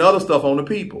he blamed other stuff on the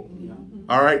people.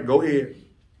 All right, go ahead.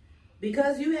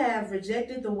 Because you have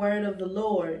rejected the word of the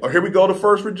Lord. Oh, here we go, the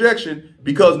first rejection.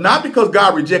 Not because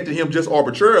God rejected him just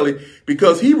arbitrarily,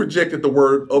 because he rejected the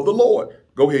word of the Lord.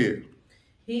 Go ahead.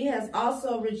 He has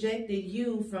also rejected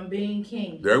you from being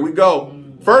king. There we go.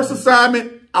 First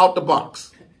assignment, out the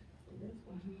box.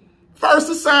 First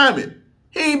assignment.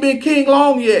 He ain't been king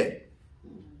long yet.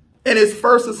 And his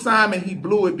first assignment, he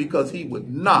blew it because he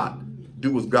would not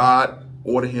do as God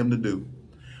ordered him to do.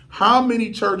 How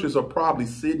many churches are probably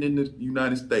sitting in the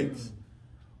United States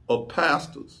of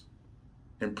pastors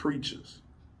and preachers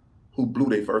who blew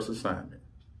their first assignment?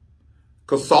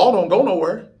 Because Saul don't go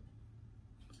nowhere.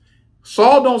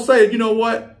 Saul don't say, you know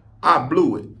what? I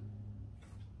blew it.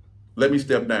 Let me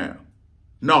step down.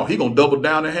 No, he going to double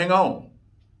down and hang on.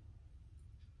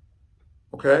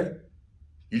 Okay?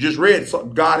 You just read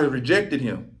God has rejected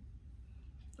him.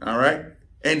 All right?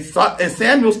 And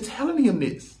Samuel's telling him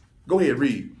this. Go ahead,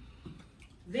 read.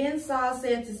 Then Saul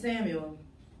said to Samuel,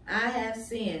 I have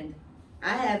sinned.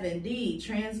 I have indeed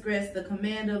transgressed the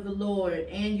command of the Lord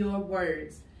and your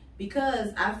words, because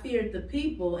I feared the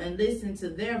people and listened to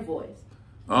their voice.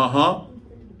 How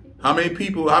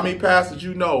many pastors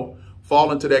you know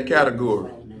fall into that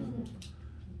category?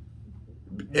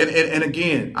 And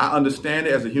again, I understand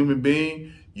it as a human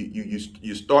being.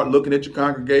 You start looking at your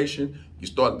congregation. You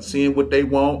start seeing what they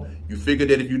want. You figure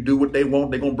that if you do what they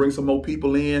want, they're going to bring some more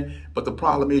people in. But the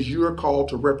problem is you're called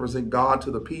to represent God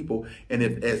to the people. And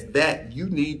as that, you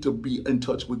need to be in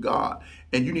touch with God.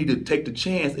 And you need to take the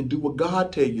chance and do what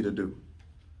God tells you to do.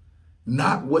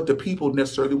 Not what the people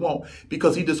necessarily want.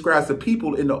 Because he describes the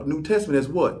people in the New Testament as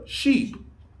what? Sheep.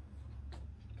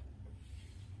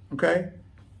 Okay?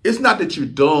 It's not that you're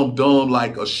dumb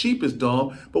like a sheep is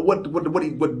dumb, but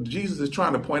what Jesus is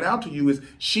trying to point out to you is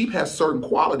sheep has certain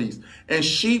qualities, and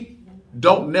sheep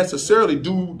don't necessarily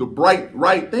do the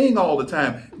right thing all the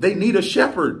time. They need a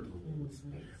shepherd.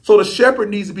 So the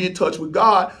shepherd needs to be in touch with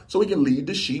God so he can lead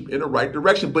the sheep in the right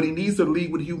direction, but he needs to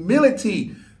lead with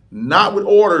humility, not with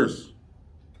orders.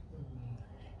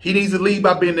 He needs to lead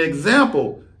by being an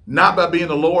example, not by being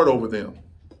the Lord over them.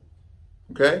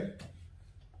 Okay?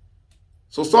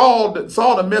 So Saul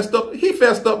done messed up. He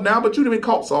fessed up now, but you didn't even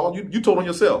caught Saul. You told on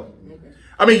yourself.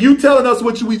 I mean, you telling us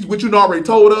what you already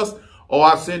told us. Oh,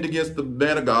 I sinned against the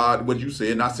man of God. What you said,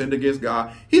 and I sinned against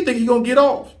God. He think he's gonna get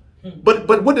off. But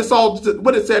what did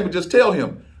Samuel just tell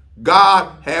him?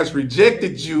 God has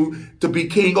rejected you to be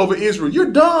king over Israel.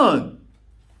 You're done.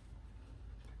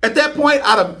 At that point,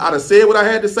 I'd have said what I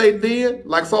had to say then,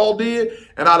 like Saul did,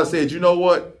 and I'd have said, you know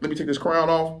what? Let me take this crown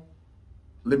off.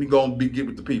 Let me go and get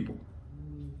with the people.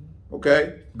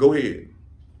 Okay, go ahead.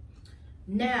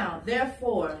 Now,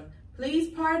 therefore, please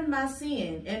pardon my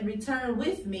sin and return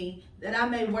with me that I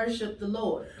may worship the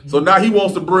Lord. So now he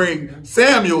wants to bring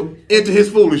Samuel into his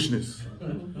foolishness.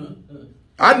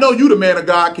 I know you the man of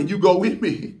God. Can you go with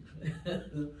me?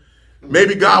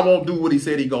 Maybe God won't do what he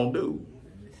said he going to do.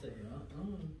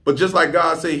 But just like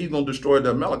God said he's going to destroy the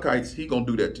Amalekites, he going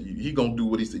to do that to you. He going to do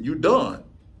what he said. You're done.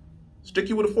 Stick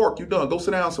you with a fork. You're done. Go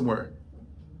sit down somewhere.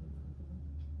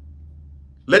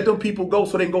 Let them people go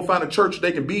so they can go find a church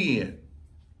they can be in.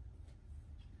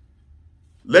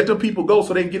 Let them people go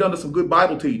so they can get under some good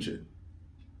Bible teaching.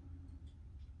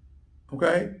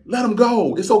 Okay? Let them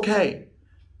go. It's okay.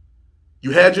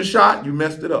 You had your shot. You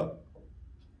messed it up.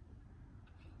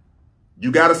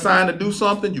 You got a sign to do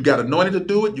something. You got anointed to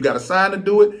do it. You got a sign to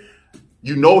do it.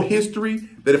 You know history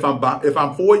that if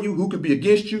I'm for you, who can be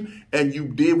against you? And you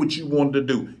did what you wanted to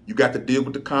do. You got to deal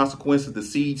with the consequences. The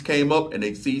seeds came up, and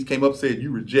the seeds came up, said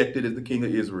you rejected as the king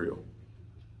of Israel.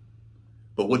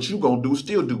 But what you going to do is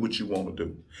still do what you want to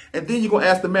do. And then you're going to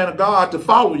ask the man of God to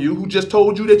follow you who just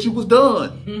told you that you was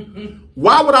done.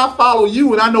 Why would I follow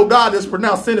you? And I know God has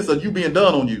pronounced sentence of you being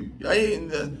done on you.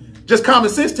 Just common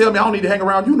sense tell me I don't need to hang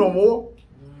around you no more.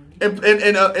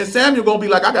 And Samuel going to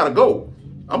be like, I got to go.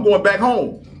 I'm going back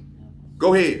home.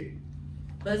 Go ahead.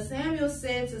 But Samuel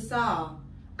said to Saul,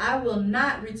 I will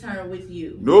not return with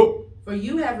you. Nope. For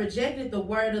you have rejected the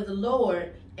word of the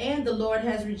Lord, and the Lord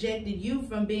has rejected you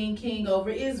from being king over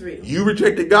Israel. You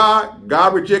rejected God.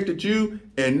 God rejected you.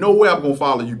 And no way I'm going to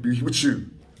follow you, be with you.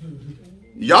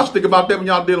 Y'all should think about that when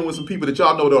y'all dealing with some people that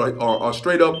y'all know that are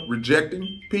straight up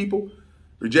rejecting people,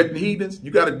 rejecting heathens.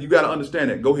 You gotta understand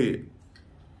that. Go ahead.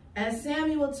 As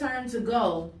Samuel turned to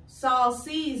go, Saul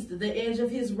seized the edge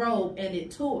of his robe and it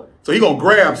tore. So he gonna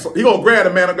grab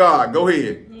the man of God. Go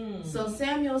ahead. So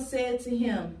Samuel said to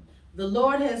him, the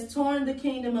Lord has torn the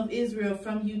kingdom of Israel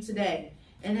from you today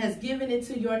and has given it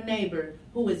to your neighbor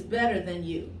who is better than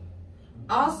you.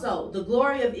 Also, the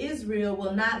glory of Israel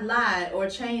will not lie or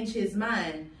change his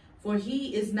mind, for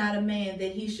he is not a man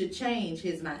that he should change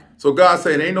his mind. So God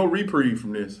said, ain't no reprieve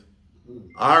from this.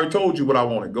 I already told you what I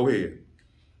wanted. Go ahead.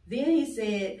 Then he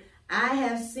said, I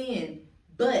have sinned,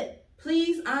 but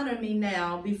please honor me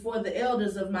now before the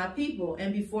elders of my people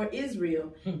and before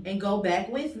Israel and go back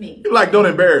with me. You're like, don't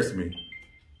embarrass me.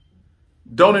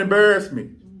 Don't embarrass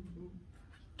me.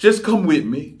 Just come with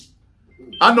me.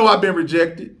 I know I've been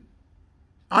rejected.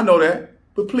 I know that,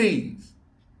 but please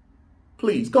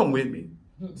come with me.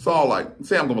 Saul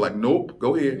Sam gonna be like, nope,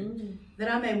 go ahead.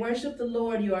 That I may worship the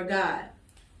Lord your God.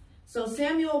 So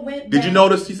Samuel went back. Did you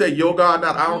notice he said your God,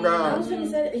 not our God?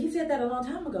 He said that a long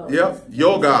time ago. Yep,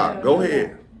 your God. Go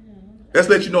ahead. Let's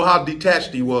let you know how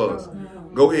detached he was.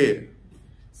 Go ahead.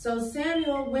 So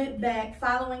Samuel went back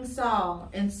following Saul,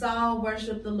 and Saul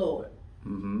worshiped the Lord.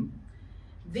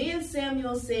 Then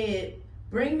Samuel said,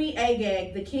 bring me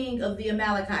Agag, the king of the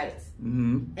Amalekites.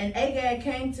 And Agag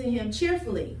came to him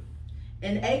cheerfully.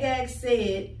 And Agag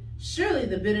said, surely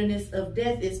the bitterness of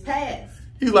death is past.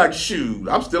 He's like, shoot,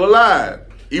 I'm still alive.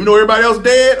 Even though everybody else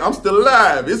dead, I'm still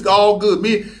alive. It's all good.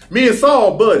 Me and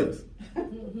Saul buddies.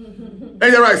 Ain't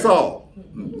that right, Saul?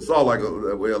 Saul like,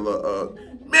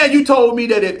 man, you told me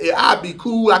that if I'd be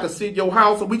cool, I could sit at your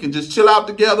house and we can just chill out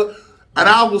together and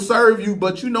I will serve you.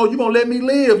 But you know, you're going to let me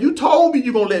live. You told me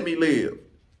you're going to let me live.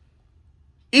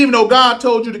 Even though God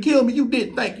told you to kill me, you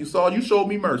didn't. Thank you, Saul. You showed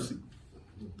me mercy.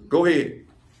 Go ahead.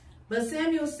 But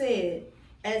Samuel said,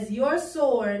 as your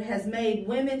sword has made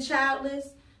women childless,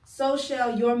 so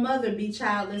shall your mother be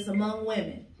childless among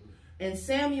women. And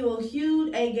Samuel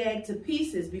hewed Agag to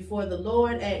pieces before the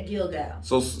Lord at Gilgal.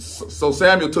 So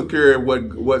Samuel took care of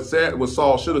what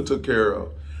Saul should have took care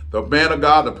of. The man of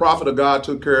God, the prophet of God,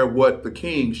 took care of what the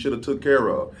king should have took care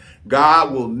of.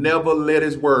 God will never let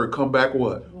his word come back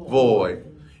what? Void.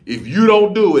 If you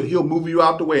don't do it, he'll move you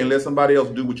out the way and let somebody else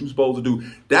do what you're supposed to do.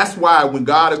 That's why when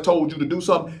God has told you to do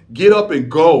something, get up and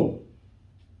go.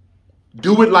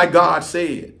 Do it like God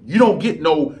said. You don't get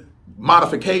no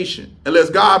modification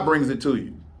unless God brings it to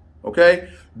you. Okay?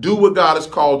 Do what God has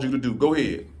called you to do. Go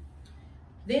ahead.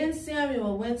 Then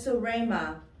Samuel went to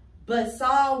Ramah, but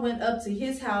Saul went up to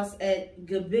his house at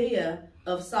Gibeah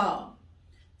of Saul.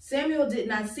 Samuel did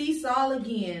not see Saul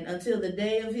again until the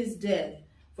day of his death,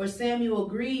 for Samuel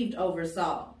grieved over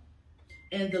Saul.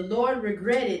 And the Lord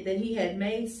regretted that he had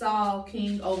made Saul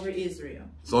king over Israel.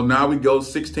 So now we go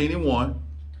 16:1.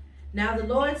 Now the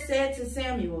Lord said to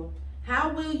Samuel, how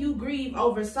will you grieve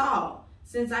over Saul,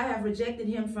 since I have rejected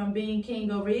him from being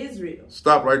king over Israel?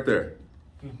 Stop right there.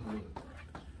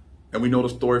 And we know the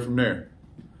story from there.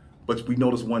 But we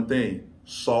notice one thing.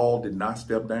 Saul did not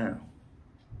step down.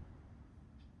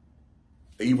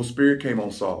 The evil spirit came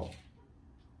on Saul.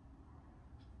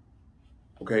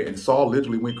 Okay, and Saul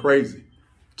literally went crazy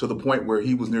to the point where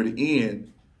he was near the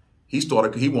end. He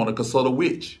wanted to consult a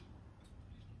witch.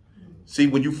 See,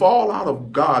 when you fall out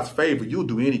of God's favor, you'll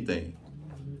do anything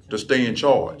to stay in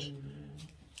charge.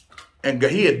 And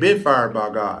he had been fired by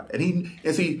God.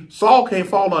 And see, Saul can't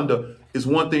fall under, it's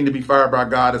one thing to be fired by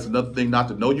God. It's another thing not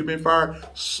to know you've been fired.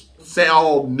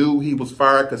 Saul knew he was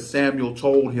fired because Samuel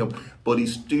told him, but he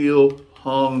still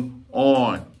hung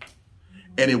on.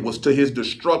 And it was to his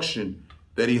destruction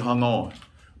that he hung on.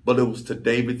 But it was to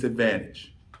David's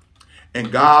advantage.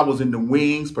 And God was in the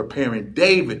wings preparing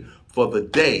David for the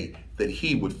day that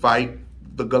he would fight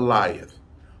the Goliath,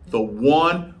 the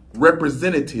one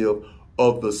representative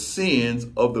of the sins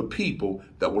of the people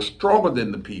that were stronger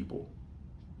than the people.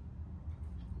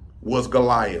 Was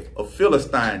Goliath, a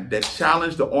Philistine that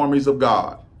challenged the armies of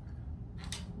God.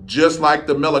 Just like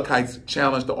the Amalekites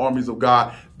challenged the armies of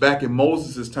God back in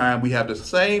Moses' time, we have the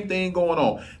same thing going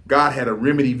on. God had a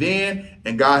remedy then,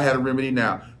 and God had a remedy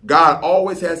now. God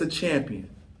always has a champion.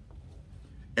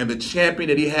 And the champion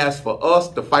that he has for us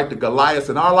to fight the Goliaths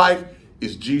in our life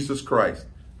is Jesus Christ.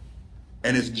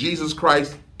 And it's Jesus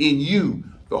Christ in you,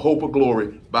 the hope of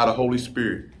glory by the Holy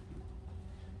Spirit.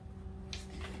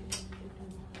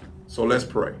 So let's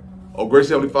pray. Oh, gracious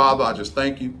Heavenly Father, I just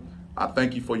thank you. I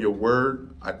thank you for your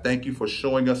word. I thank you for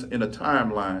showing us in a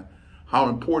timeline how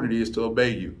important it is to obey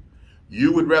you.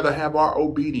 You would rather have our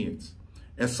obedience.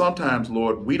 And sometimes,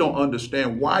 Lord, we don't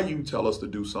understand why you tell us to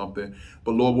do something.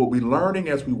 But Lord, what we're learning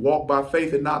as we walk by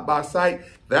faith and not by sight,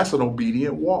 that's an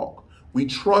obedient walk. We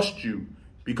trust you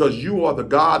because you are the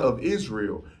God of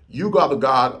Israel. You are the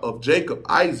God of Jacob,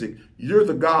 Isaac. You're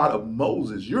the God of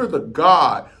Moses. You're the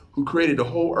God who created the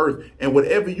whole earth. And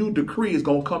whatever you decree is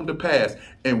going to come to pass.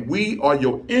 And we are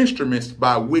your instruments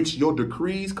by which your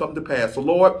decrees come to pass. So,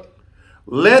 Lord,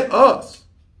 let us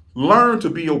learn to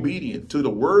be obedient to the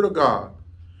word of God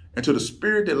and to the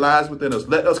spirit that lies within us.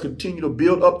 Let us continue to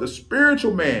build up the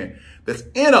spiritual man that's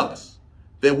in us,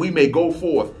 that we may go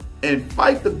forth and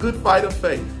fight the good fight of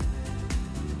faith.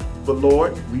 But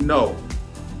Lord, we know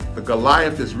the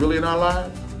Goliath that's really in our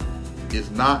lives is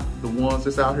not the ones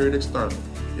that's out here in external.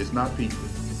 It's not people.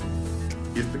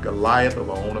 It's the Goliath of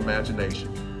our own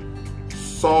imagination.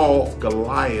 Saul's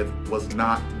Goliath was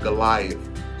not Goliath.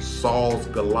 Saul's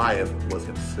Goliath was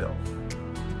himself.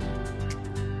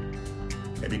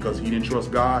 And because he didn't trust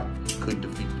God, he couldn't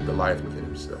defeat the Goliath within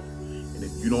himself. And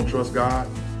if you don't trust God,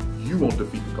 you won't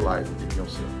defeat the Goliath within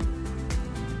yourself.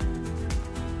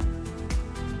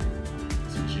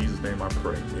 It's in Jesus' name I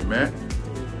pray. Amen.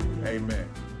 Amen.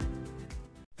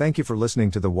 Thank you for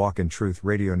listening to the Walk in Truth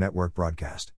Radio Network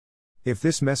broadcast. If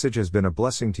this message has been a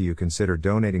blessing to you, consider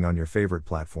donating on your favorite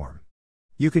platform.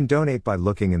 You can donate by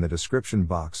looking in the description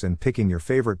box and picking your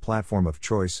favorite platform of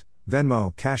choice,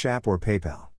 Venmo, Cash App, or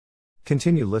PayPal.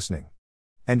 Continue listening.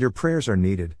 And your prayers are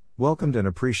needed, welcomed, and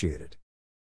appreciated.